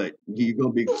 degrees. but you're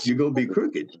gonna be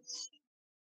crooked.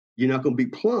 You're not gonna be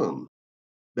plumb.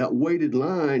 That weighted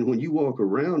line, when you walk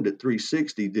around at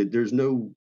 360, there's no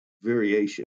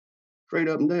variation. Straight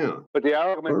up and down. But the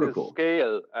argument Vertical. is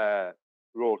scale,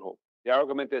 Roto. The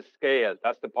argument is scale.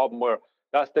 That's the problem. Where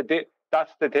that's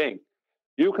the thing.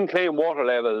 You can claim water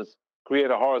levels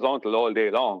create a horizontal all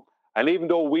day long, and even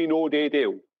though we know they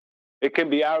do, it can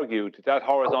be argued that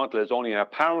horizontal is only an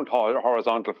apparent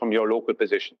horizontal from your local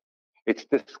position. It's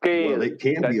the scale Well, it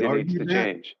can that be needs to argued that.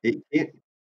 change.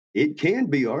 It can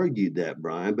be argued that,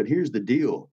 Brian, but here's the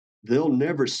deal. They'll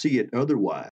never see it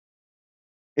otherwise.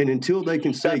 And until they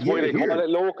can say, That's why they call it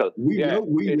local. we Yeah,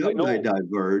 know they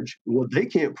diverge. Well, they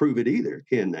can't prove it either,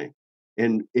 can they?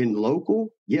 And in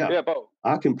local, Yeah, but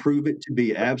I can prove it to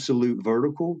be absolute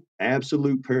vertical,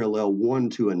 absolute parallel one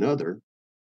to another,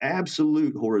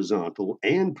 absolute horizontal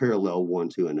and parallel one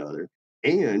to another,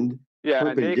 and yeah,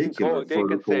 and perpendicular they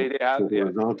can say they vertical have to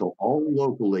horizontal, all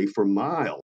locally for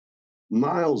miles.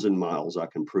 Miles and miles, I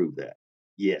can prove that.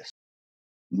 Yes.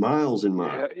 Miles and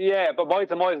miles. Yeah, but miles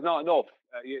and miles is not enough.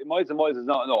 Miles and miles is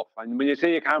not enough. And when you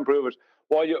say you can't prove it,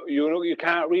 well, you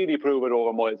can't really prove it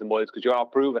over miles and miles because you're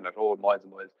not proving it over miles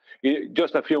and miles.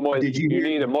 Just a few miles. Did you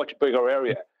need a much bigger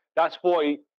area. That's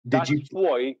why.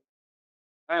 Hang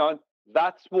on.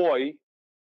 That's why.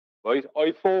 Right.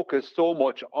 I focus so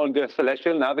much on the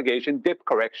celestial navigation dip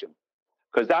correction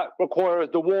because that requires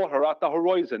the water at the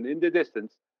horizon in the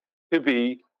distance to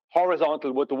be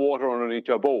horizontal with the water underneath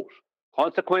your boat.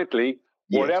 Consequently,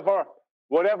 whatever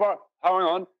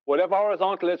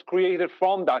horizontal is created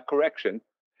from that correction,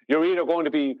 you're either going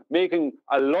to be making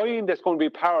a line that's going to be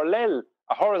parallel,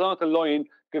 a horizontal line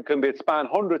can be span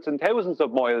hundreds and thousands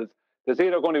of miles, that's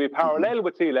either going to be parallel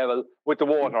with sea level, with the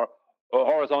water, or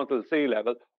horizontal sea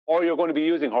level, or you're going to be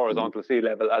using horizontal sea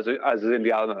level as is in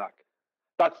the almanac.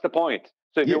 That's the point.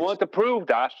 So if you want to prove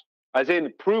that, as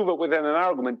in prove it within an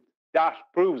argument, that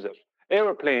proves it.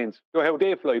 Aeroplanes, how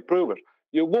they fly, prove it.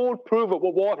 You won't prove it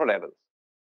with water levels.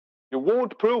 You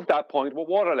won't prove that point with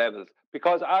water levels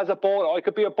because as a bowler, I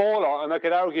could be a bowler and I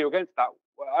could argue against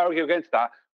that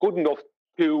good enough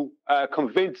to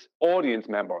convince audience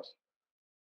members.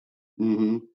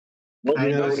 Mm-hmm.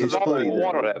 It's funny.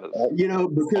 Water levels.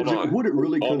 Because what it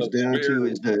really comes down to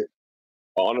is that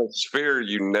on a sphere,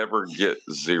 you never get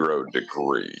 0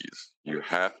 degrees. You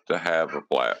have to have a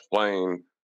flat plane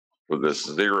with this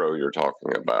 0 you're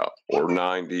talking about, or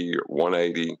 90 or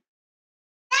 180.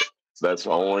 That's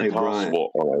only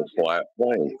possible on a flat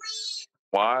plane.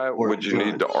 Why would you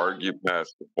need to argue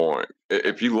past the point?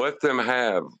 If you let them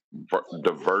have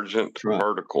divergent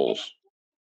verticals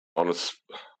on a...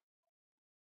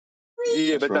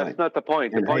 Yeah, but that's not the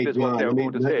point. The point is what they're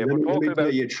going to say. We're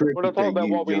not talking about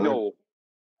what we know.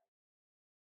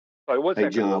 Sorry, one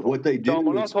second. John, what they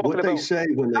do is what they say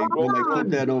when they put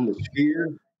that on the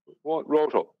sphere.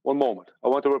 Roto, one moment. I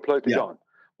want to reply to John.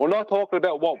 We're not talking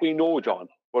about what we know, John.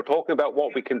 We're talking about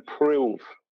what we can prove.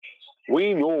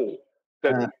 We know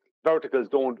that verticals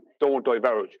don't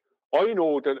diverge. I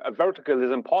know that a vertical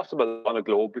is impossible on a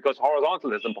globe because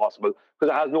horizontal is impossible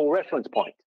because it has no reference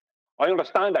point. I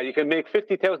understand that. You can make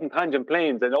 50,000 tangent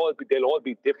planes and they'll all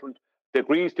be different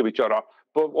degrees to each other.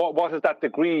 But what is that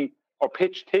degree or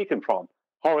pitch taken from?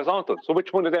 Horizontal. So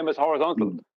which one of them is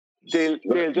horizontal?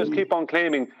 They'll just keep on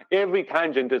claiming every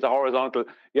tangent is a horizontal.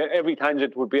 Yeah, every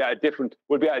tangent would be at a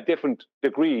different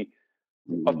degree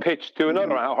of pitch to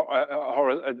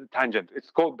another tangent. It's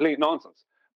complete nonsense.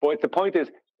 But the point is,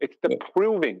 it's the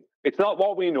proving. It's not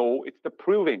what we know. It's the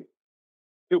proving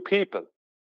to people.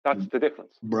 That's the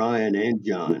difference. Brian and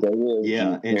John.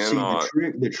 Yeah, and see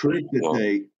the trick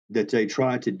that they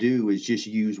try to do is just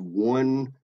use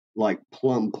one like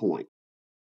plumb point.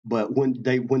 But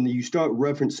when you start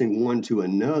referencing one to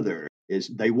another,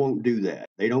 they won't do that.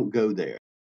 They don't go there.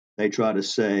 They try to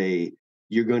say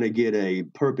you're going to get a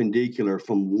perpendicular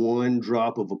from one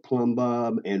drop of a plumb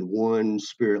bob and one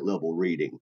spirit level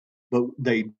reading. But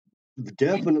they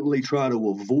definitely try to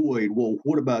avoid, well,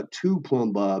 what about 2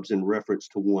 plumb bobs in reference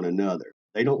to one another?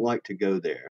 They don't like to go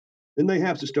there. Then they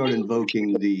have to start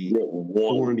invoking the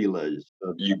formulas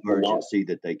of divergency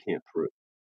that they can't prove.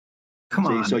 Come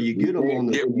on. So you get them on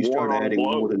the, you start adding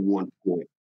more than 1 point.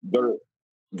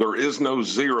 There is no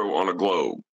 0 on a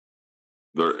globe.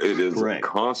 It is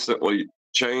constantly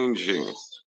changing.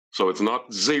 So it's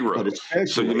not zero. But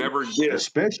So you never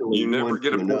especially one get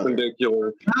to a another.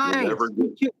 perpendicular. You Guys, never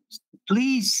get.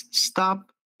 please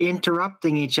stop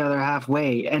interrupting each other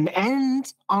halfway. And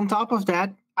on top of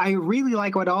that, I really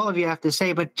like what all of you have to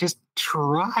say, but just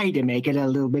try to make it a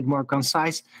little bit more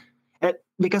concise,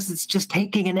 because it's just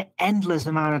taking an endless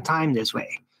amount of time this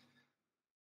way.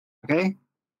 Okay?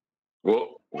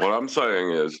 Well, what I'm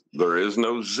saying is there is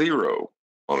no zero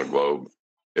on a globe.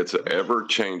 It's an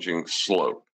ever-changing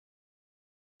slope.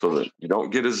 So that you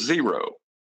don't get a zero.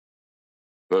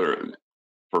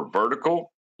 For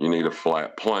vertical, you need a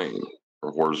flat plane.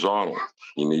 For horizontal,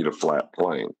 you need a flat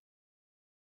plane.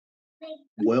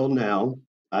 Well, now,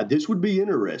 this would be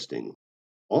interesting.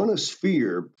 On a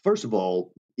sphere, first of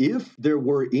all, if there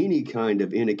were any kind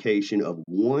of indication of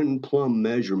one plumb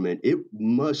measurement, it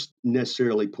must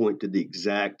necessarily point to the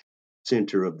exact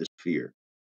center of the sphere.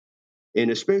 And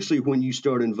especially when you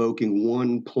start invoking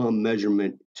one plumb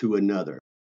measurement to another,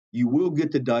 you will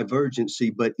get the divergency,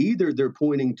 but either they're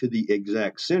pointing to the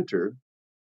exact center,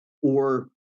 or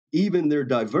even their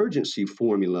divergency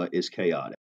formula is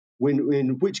chaotic.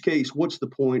 In which case, what's the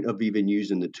point of even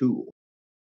using the tool?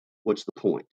 What's the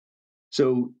point?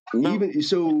 So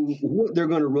what they're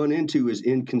going to run into is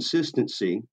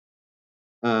inconsistency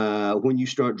when you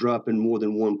start dropping more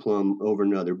than one plumb over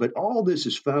another. But all this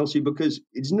is fallacy, because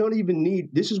it's not even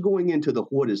this is going into the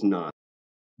what is not.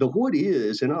 The what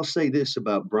is, and I'll say this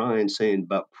about Brian saying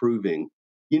about proving,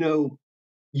 you're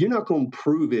not going to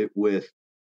prove it with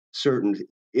certainty.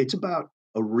 It's about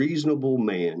a reasonable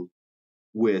man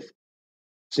with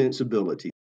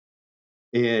sensibility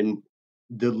and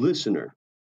the listener.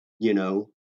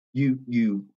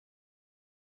 You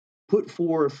put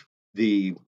forth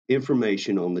the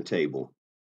information on the table,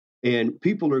 and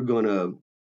people are going to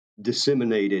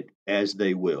disseminate it as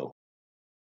they will.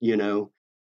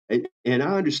 And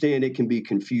I understand it can be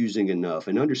confusing enough,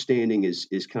 and understanding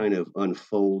is kind of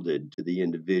unfolded to the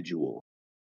individual.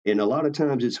 And a lot of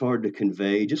times it's hard to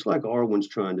convey, just like Arwen's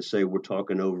trying to say, we're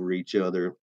talking over each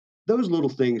other. Those little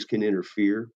things can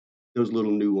interfere, those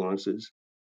little nuances.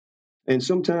 And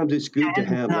sometimes it's good to And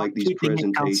have not like these keeping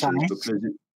it presentations, concise. because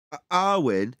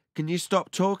Arwen, can you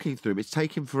stop talking through him? It's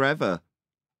taking forever.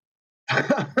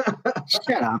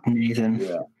 Shut up, Nathan.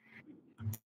 Yeah.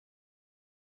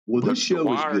 Well, this show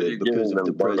Why is are you good because getting of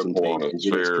the them vertical on a presentations,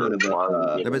 and it's sphere? kind of Why are you No,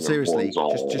 getting but them seriously,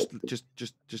 horizontal?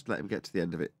 just let him get to the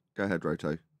end of it. Go ahead,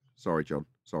 Roto. Sorry, John.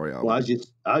 Sorry, Arwen. well, I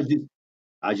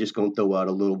was just going to throw out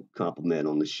a little compliment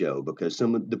on the show, because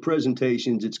some of the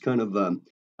presentations, it's kind of,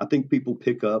 I think people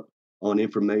pick up on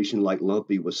information like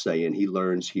Lumpy was saying, he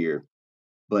learns here.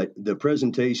 But the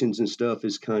presentations and stuff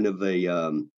is kind of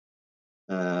a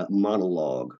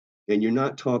monologue, and you're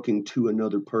not talking to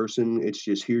another person. It's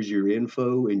just, here's your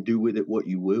info and do with it what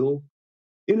you will.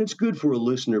 And it's good for a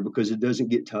listener because it doesn't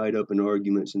get tied up in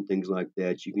arguments and things like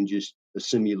that. You can just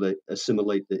assimilate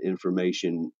the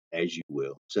information as you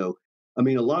will. So, I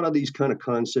mean, a lot of these kind of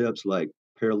concepts like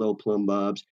parallel plumb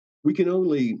bobs, we can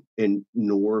only, and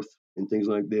north and things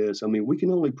like this, I mean, we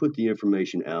can only put the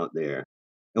information out there.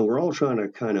 And we're all trying to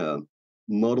kind of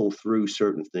muddle through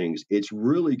certain things. It's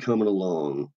really coming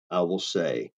along, I will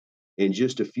say. In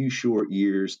just a few short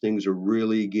years, things are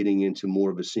really getting into more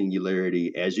of a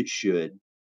singularity, as it should.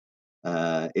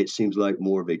 It seems like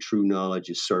more of a true knowledge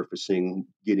is surfacing,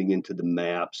 getting into the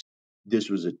maps. This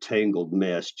was a tangled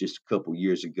mess just a couple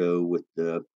years ago with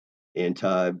the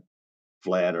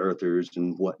anti-flat earthers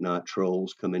and whatnot,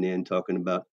 trolls coming in talking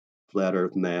about flat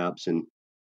earth maps. And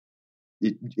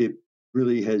it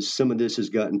really has, some of this has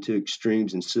gotten to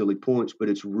extremes and silly points, but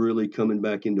it's really coming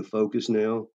back into focus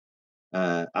now.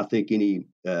 I think any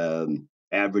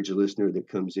average listener that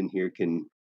comes in here can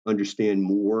understand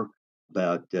more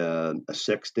about a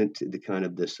sextant, the kind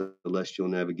of the celestial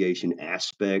navigation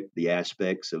aspect, the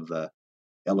aspects of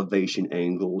elevation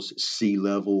angles, sea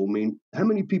level. I mean, how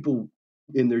many people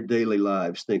in their daily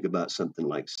lives think about something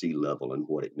like sea level and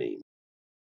what it means?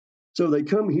 So they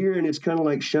come here, and it's kind of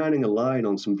like shining a light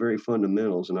on some very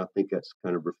fundamentals, and I think that's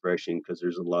kind of refreshing, because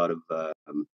there's a lot of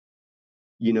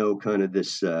kind of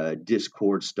this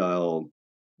Discord style,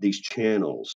 these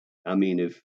channels. I mean,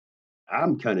 if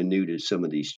I'm kind of new to some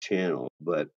of these channels,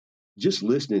 but just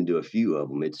listening to a few of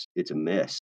them, it's a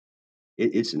mess.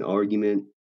 It's an argument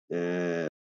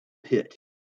pit,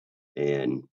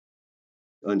 and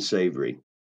unsavory,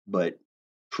 but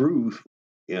truth,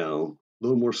 a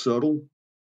little more subtle.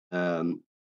 I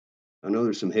know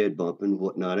there's some head bumping,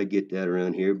 whatnot. I get that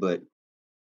around here, but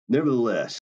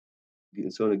nevertheless,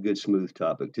 it's on a good, smooth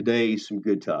topic. Today, some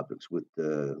good topics with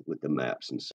the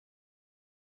maps and stuff.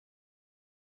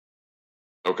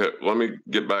 Okay, let me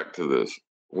get back to this.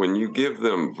 When you give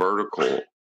them vertical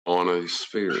on a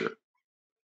sphere,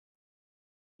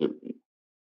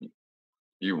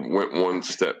 you went one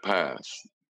step past.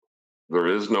 There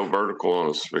is no vertical on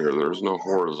a sphere. There is no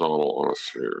horizontal on a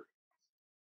sphere.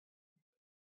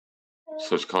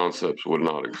 Such concepts would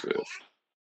not exist.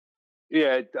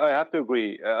 Yeah, I have to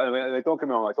agree. I mean, don't get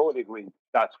me wrong, I totally agree.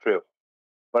 That's true.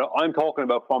 But I'm talking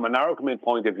about from an argument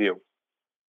point of view.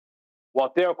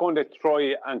 What they're going to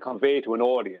try and convey to an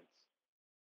audience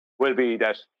will be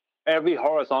that every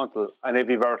horizontal and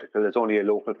every vertical is only a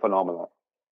local phenomenon.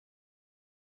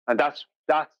 And that's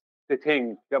the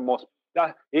thing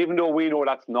that even though we know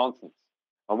that's nonsense,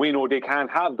 and we know they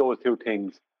can't have those two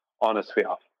things on a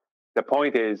sphere, the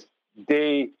point is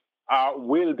they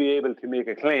will be able to make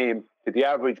a claim to the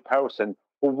average person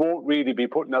who won't really be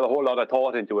putting a whole lot of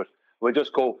thought into it. Will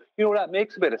just go, that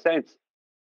makes a bit of sense,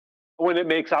 when it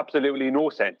makes absolutely no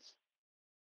sense,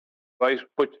 right?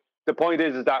 But the point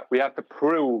is that we have to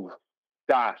prove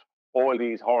that all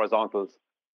these horizontals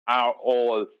are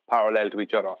all parallel to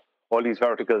each other. All these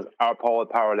verticals are all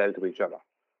parallel to each other.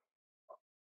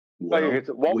 Well, like it's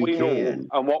what we know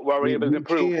and what we're able to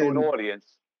prove to an audience.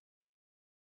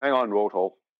 Hang on,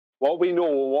 Roto. What we know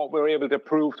and what we're able to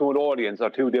prove to an audience are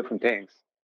two different things.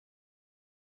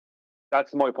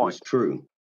 That's my point. It's true.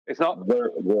 It's not.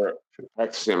 They're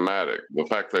axiomatic. The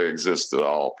fact they exist at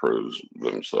all proves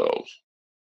themselves.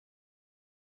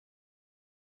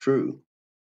 True.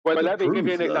 Well, The let me give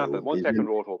you an proof, example. though, 1 second,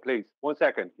 Roto, please. 1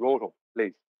 second, Roto,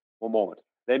 please. 1 moment.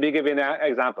 Let me give you an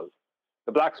example.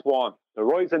 The black swan, the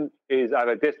horizon is at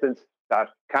a distance that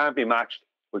can't be matched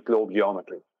with globe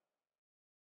geometry.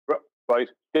 Right?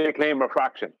 They claim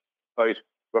refraction. Right?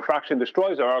 Refraction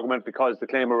destroys our argument because the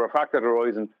claim of refracted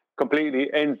horizon completely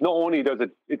ends. Not only does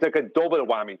it's like a double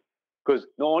whammy, because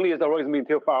not only is the horizon being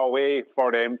too far away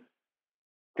for them,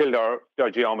 kill their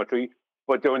geometry,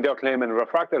 but when they're claiming a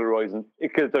refracted horizon,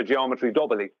 it kills their geometry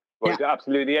doubly. Right? Yeah. It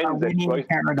absolutely ends it. Right?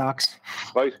 Paradox.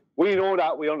 Right? We know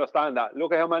that. We understand that.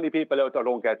 Look at how many people out there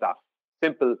don't get that.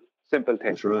 Simple thing.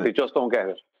 That's right. They just don't get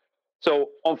it. So,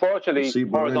 unfortunately,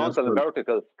 horizontal and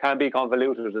vertical can be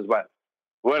convoluted as well.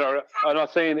 Whether I'm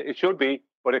not saying it should be,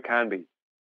 but it can be.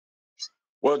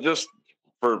 Well, just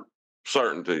for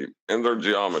certainty, in their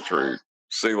geometry,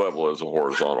 sea level is a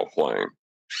horizontal plane.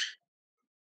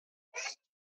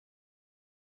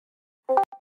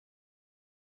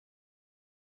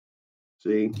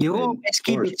 See, you always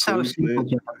keep it so simple.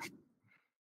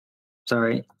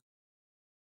 Sorry.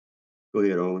 Go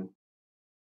ahead, Owen.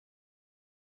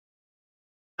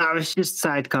 I was just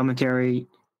side commentary.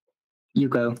 You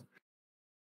go.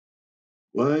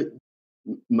 What?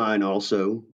 Mine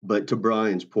also. But to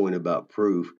Brian's point about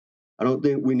proof, I don't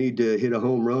think we need to hit a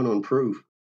home run on proof.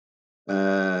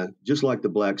 Just like the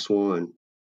black swan,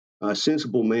 a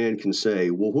sensible man can say,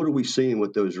 well, what are we seeing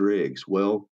with those rigs?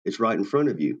 Well, it's right in front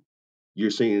of you.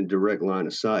 You're seeing a direct line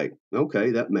of sight.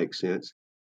 Okay, that makes sense.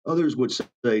 Others would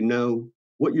say, no,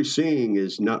 what you're seeing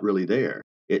is not really there.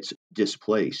 It's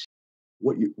displaced.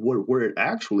 Where it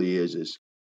actually is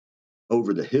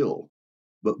over the hill.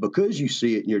 But because you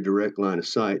see it in your direct line of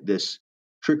sight, this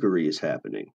trickery is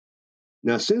happening.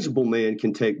 Now, a sensible man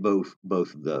can take both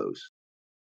of those.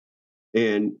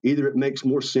 And either it makes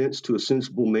more sense to a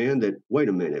sensible man that, wait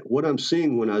a minute, what I'm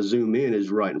seeing when I zoom in is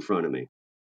right in front of me.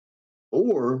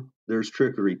 Or there's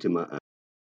trickery to my eye.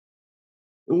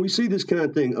 And we see this kind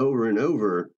of thing over and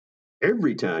over.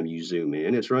 Every time you zoom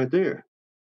in, it's right there.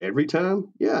 Every time?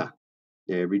 Yeah.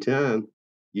 Every time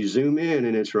you zoom in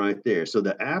and it's right there. So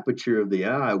the aperture of the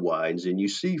eye widens and you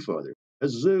see further. A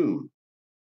zoom.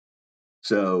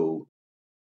 So,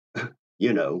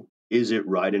 is it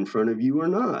right in front of you or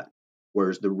not?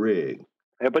 Where's the rig?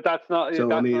 Yeah, but that's not. So,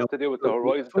 that's not to do with the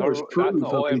horizon. That's not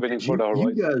all everything for the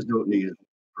horizon. You guys don't need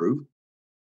proof.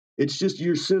 It's just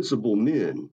you're sensible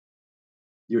men.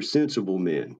 You're sensible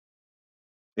men,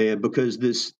 and because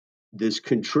this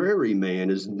contrary man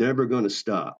is never going to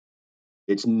stop.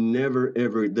 It's never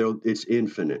ever. It's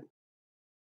infinite.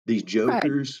 These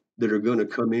jokers that are going to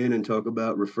come in and talk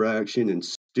about refraction and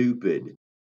stupid,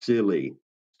 silly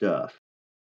stuff.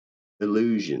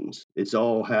 Illusions. It's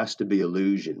all has to be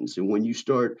illusions. And when you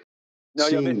start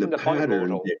seeing the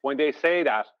pattern, when they say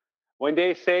that,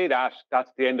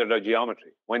 that's the end of their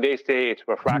geometry. When they say it's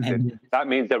refracted, that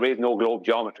means there is no globe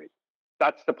geometry.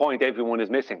 That's the point everyone is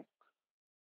missing.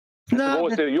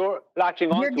 Supposed to, you're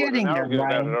latching onto it and arguing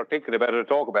about it or thinking about it or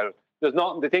talk about it. There's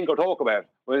nothing to think or talk about.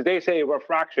 When they say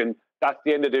refraction, that's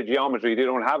the end of their geometry. They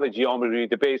don't have a geometry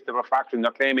to base the refraction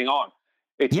they're claiming on.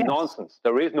 It's nonsense.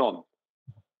 There is none.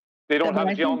 They don't have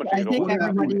a geometry.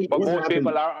 But most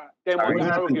people are they might What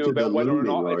happened argue to the about whether or looming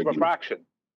not it's argument? refraction.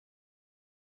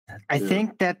 I Yeah.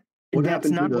 think that What that's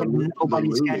happened to not what the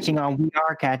nobody's looming? catching on. We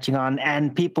are catching on,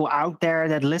 and people out there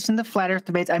that listen to flat Earth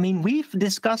debates. I mean, we've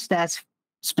discussed that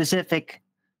specific,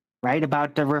 right,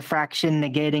 about the refraction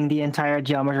negating the entire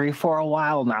geometry for a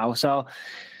while now. So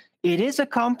it is a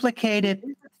complicated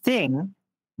thing,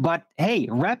 but hey,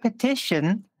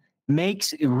 repetition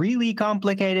makes really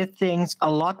complicated things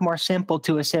a lot more simple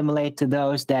to assimilate to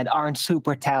those that aren't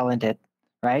super talented,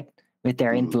 right, with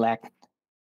their intellect,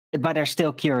 but are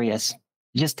still curious.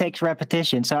 It just takes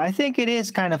repetition. So I think it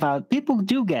is kind of how people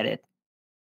do get it.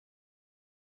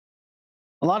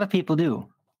 A lot of people do.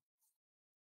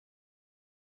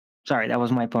 Sorry, that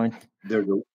was my point.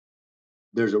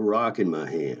 There's a rock in my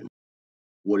hand.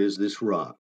 What is this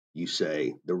rock? You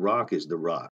say, the rock is the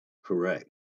rock. Correct.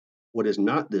 What is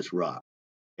not this rock?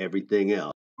 Everything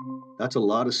else. That's a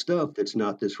lot of stuff that's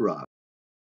not this rock.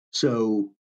 So,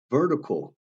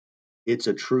 vertical, it's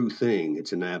a true thing,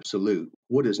 it's an absolute.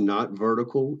 What is not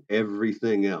vertical?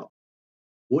 Everything else.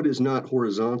 What is not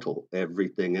horizontal?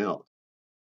 Everything else.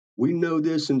 We know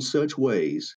this in such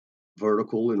ways,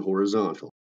 vertical and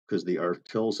horizontal, because the earth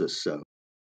tells us so.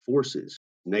 Forces,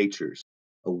 natures,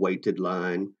 a weighted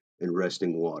line, and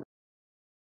resting water.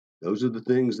 Those are the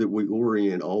things that we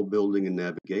orient all building and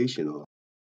navigation on.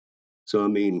 So, I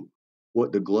mean,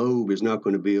 what the globe is not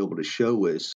going to be able to show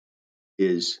us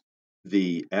is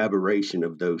the aberration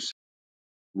of those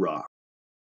rocks.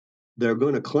 They're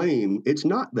going to claim it's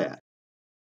not that.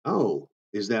 Oh,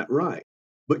 is that right?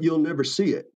 But you'll never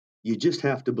see it. You just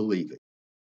have to believe it.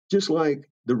 Just like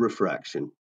the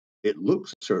refraction. It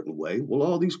looks a certain way. Well,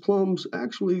 all these plumbs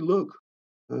actually look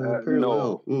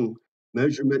parallel. No.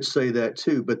 Measurements say that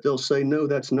too, but they'll say, no,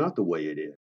 that's not the way it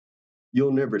is.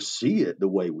 You'll never see it the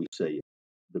way we say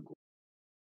it.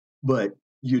 But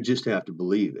you just have to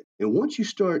believe it. And once you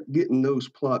start getting those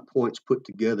plot points put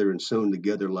together and sewn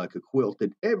together like a quilt,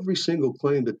 that every single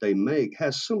claim that they make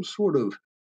has some sort of,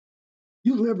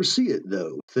 you'll never see it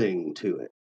though, thing to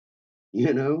it,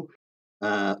 you know?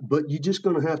 But you're just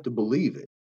going to have to believe it.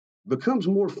 Becomes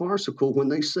more farcical when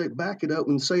they say, back it up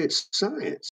and say it's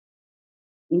science.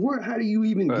 How do you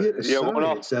even get a You're going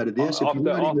science out of this if you're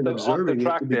not even off the observing it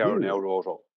track to there begin now, with?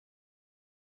 Roto.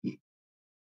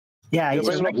 Yeah, You're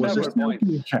he's bringing up several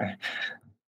points.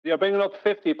 You're bringing up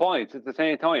 50 points at the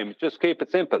same time. Just keep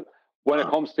it simple. When it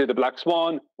comes to the black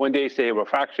swan, when they say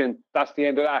refraction, that's the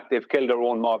end of that. They've killed their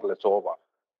own model. It's over.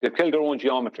 They've killed their own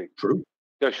geometry. True.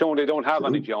 They're showing they don't have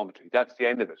any geometry. That's the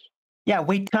end of it. Yeah,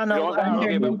 we tunnel You don't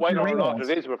argue about whether or not rails.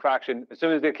 it is refraction. As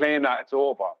soon as they claim that, it's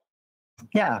over.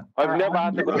 Yeah. I've never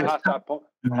had to go past that point.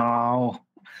 No.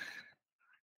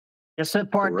 Just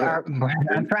support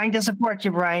I'm trying to support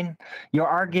you, Brian. Your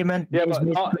argument. Yeah, but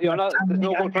you're not. There's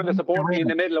no one trying to support me in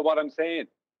the middle of what I'm saying.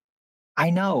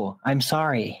 I know. I'm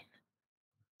sorry.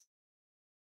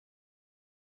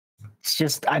 It's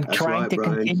just I'm trying to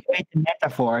continue the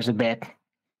metaphors a bit.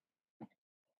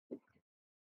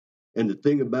 And the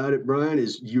thing about it, Brian,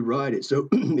 is you're right. It's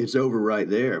over right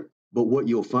there. But what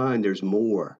you'll find, there's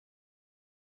more.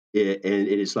 And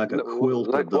it's like a quilt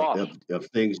of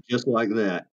things just like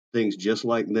that. Things just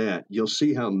like that. You'll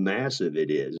see how massive it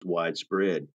is,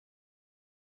 widespread.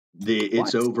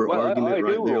 It's over argument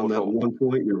right there on that one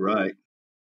point. You're right.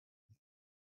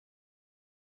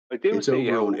 I do see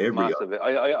how massive it.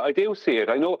 I do see it.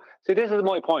 I know. See, this is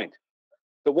my point.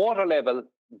 The water level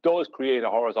does create a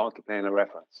horizontal plane of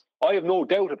reference. I have no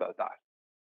doubt about that.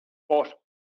 But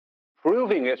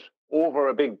proving it over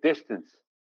a big distance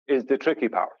is the tricky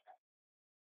part.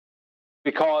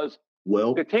 Because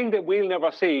the thing that we'll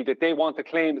never see that they want to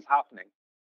claim is happening,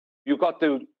 you've got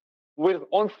to,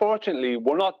 unfortunately,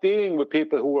 we're not dealing with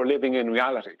people who are living in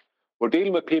reality. We're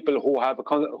dealing with people who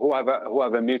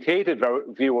have a mutated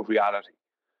view of reality.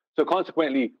 So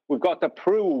consequently, we've got to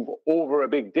prove over a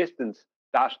big distance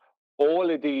that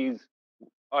all of these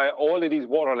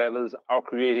water levels are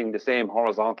creating the same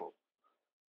horizontal.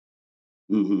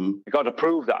 You've got to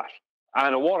prove that.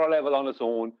 And a water level on its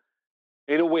own,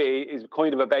 in a way, is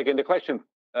kind of a begging the question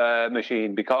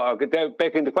machine, because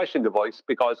begging the question device,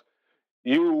 because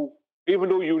even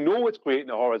though you know it's creating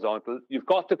a horizontal, you've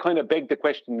got to kind of beg the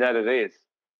question that it is.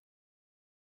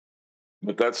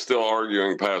 But that's still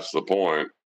arguing past the point,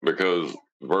 because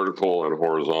vertical and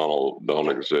horizontal don't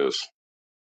exist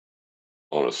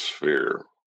on a sphere.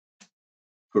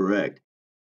 Correct.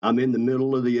 I'm in the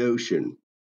middle of the ocean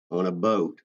on a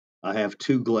boat. I have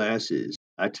two glasses.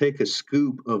 I take a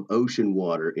scoop of ocean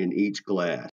water in each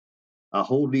glass. I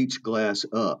hold each glass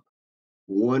up,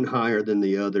 one higher than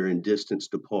the other in distance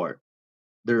apart.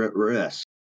 They're at rest.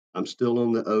 I'm still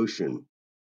on the ocean.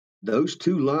 Those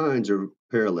two lines are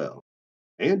parallel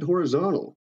and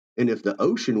horizontal. And if the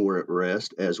ocean were at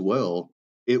rest as well,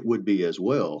 it would be as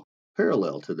well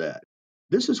parallel to that.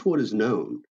 This is what is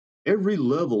known. Every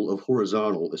level of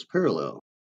horizontal is parallel.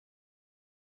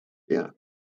 Yeah.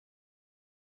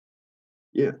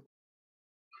 Yeah.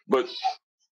 But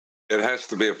it has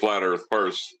to be a flat Earth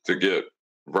first to get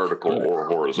vertical or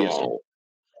horizontal.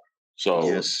 So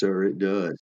yes, sir, it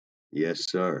does. Yes,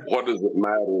 sir. What does it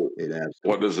matter? It absolutely.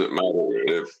 What does it matter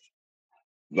if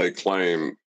they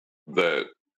claim that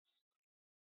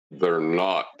they're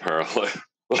not parallel?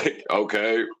 Like,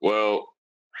 okay, well,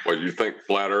 what you think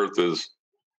flat Earth is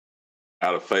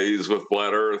out of phase with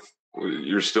flat Earth?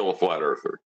 You're still a flat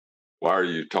earther. Why are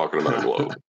you talking about a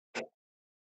globe?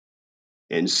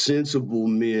 And sensible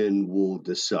men will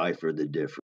decipher the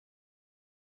difference.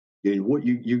 And what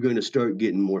you're going to start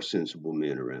getting more sensible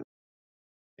men around,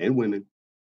 and women,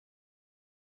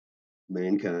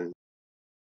 mankind.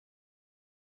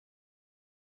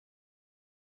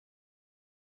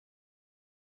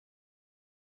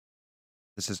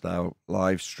 This is now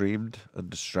live streamed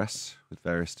under stress with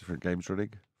various different games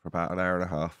running for about an hour and a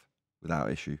half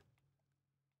without issue.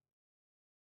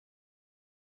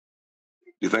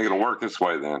 You think it'll work this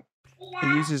way then?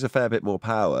 It uses a fair bit more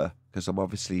power because I'm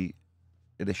obviously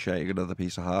initiating another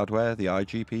piece of hardware, the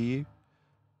iGPU.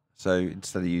 So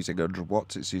instead of using 100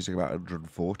 watts, it's using about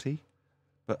 140.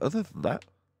 But other than that,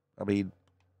 I mean,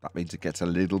 that means it gets a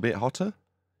little bit hotter.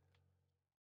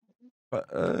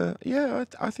 But yeah,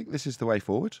 I think this is the way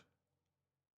forward.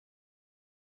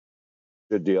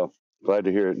 Good deal. Glad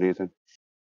to hear it, Nathan.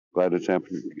 Glad it's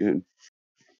happening again.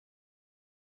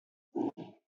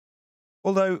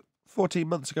 Although 14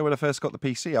 months ago when I first got the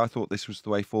PC, I thought this was the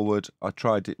way forward. I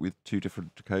tried it with 2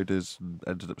 different decoders and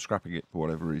ended up scrapping it for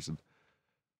whatever reason.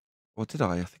 Or did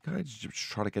I? I think I was just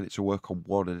trying to get it to work on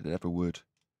one and it never would.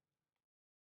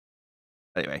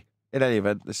 Anyway, in any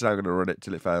event, this is how I'm going to run it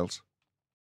till it fails.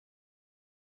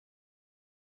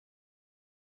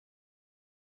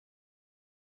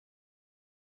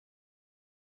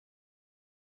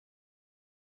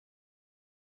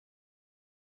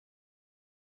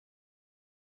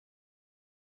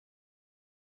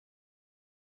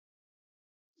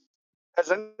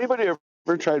 Has anybody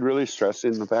ever tried really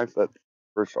stressing the fact that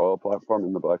first oil platform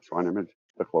in the Black Swan image,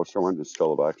 the closer one, is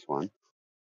still a Black Swan?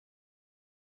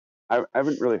 I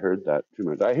haven't really heard that too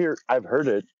much. I've heard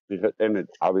it, because, and it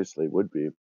obviously would be,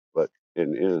 but it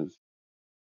is.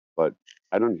 But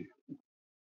I don't.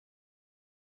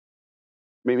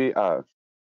 Maybe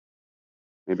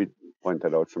point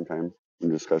that out sometime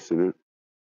when discussing it,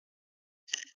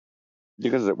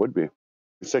 because it would be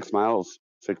 6 miles,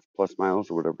 6+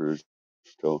 miles or whatever is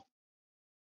still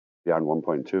beyond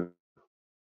 1.2,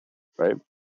 right?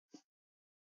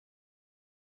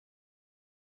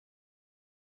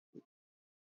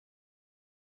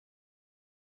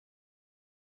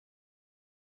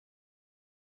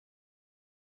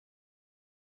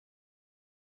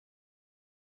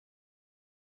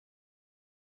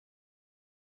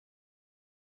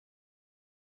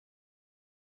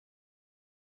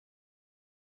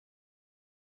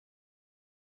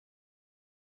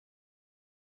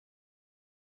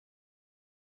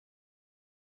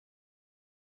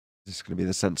 Is this going to be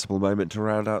the sensible moment to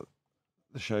round out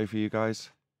the show for you guys?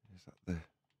 Is that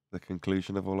the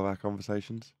conclusion of all of our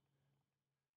conversations?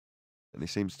 And it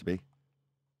seems to be.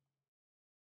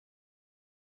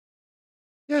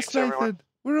 Yes, Thanks, Nathan. everyone.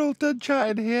 We're all done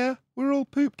chatting here. We're all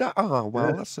pooped out. Oh, well,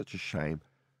 Yeah. that's such a shame.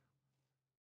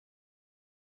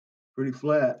 Pretty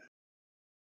flat.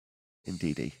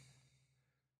 Indeedy.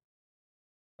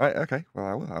 Right, okay.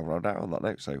 Well, I'll round out on that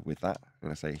note. So with that, I'm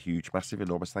going to say a huge, massive,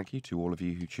 enormous thank you to all of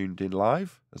you who tuned in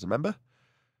live as a member.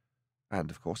 And,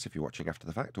 of course, if you're watching after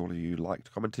the fact, all of you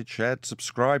liked, commented, shared,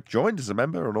 subscribed, joined as a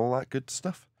member, and all that good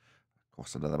stuff. Of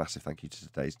course, another massive thank you to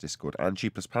today's Discord and G+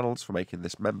 panels for making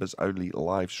this members-only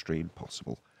live stream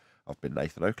possible. I've been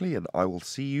Nathan Oakley, and I will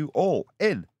see you all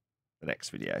in the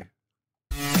next video.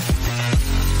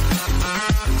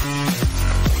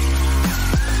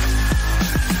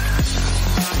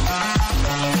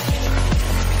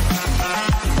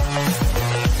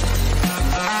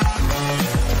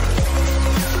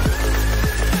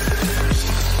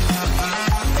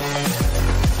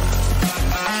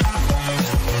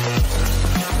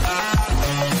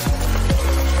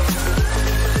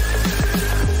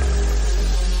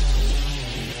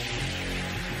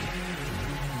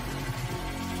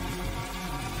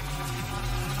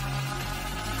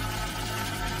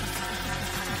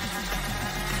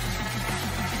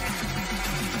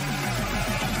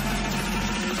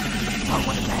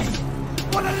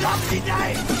 What a lovely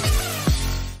day!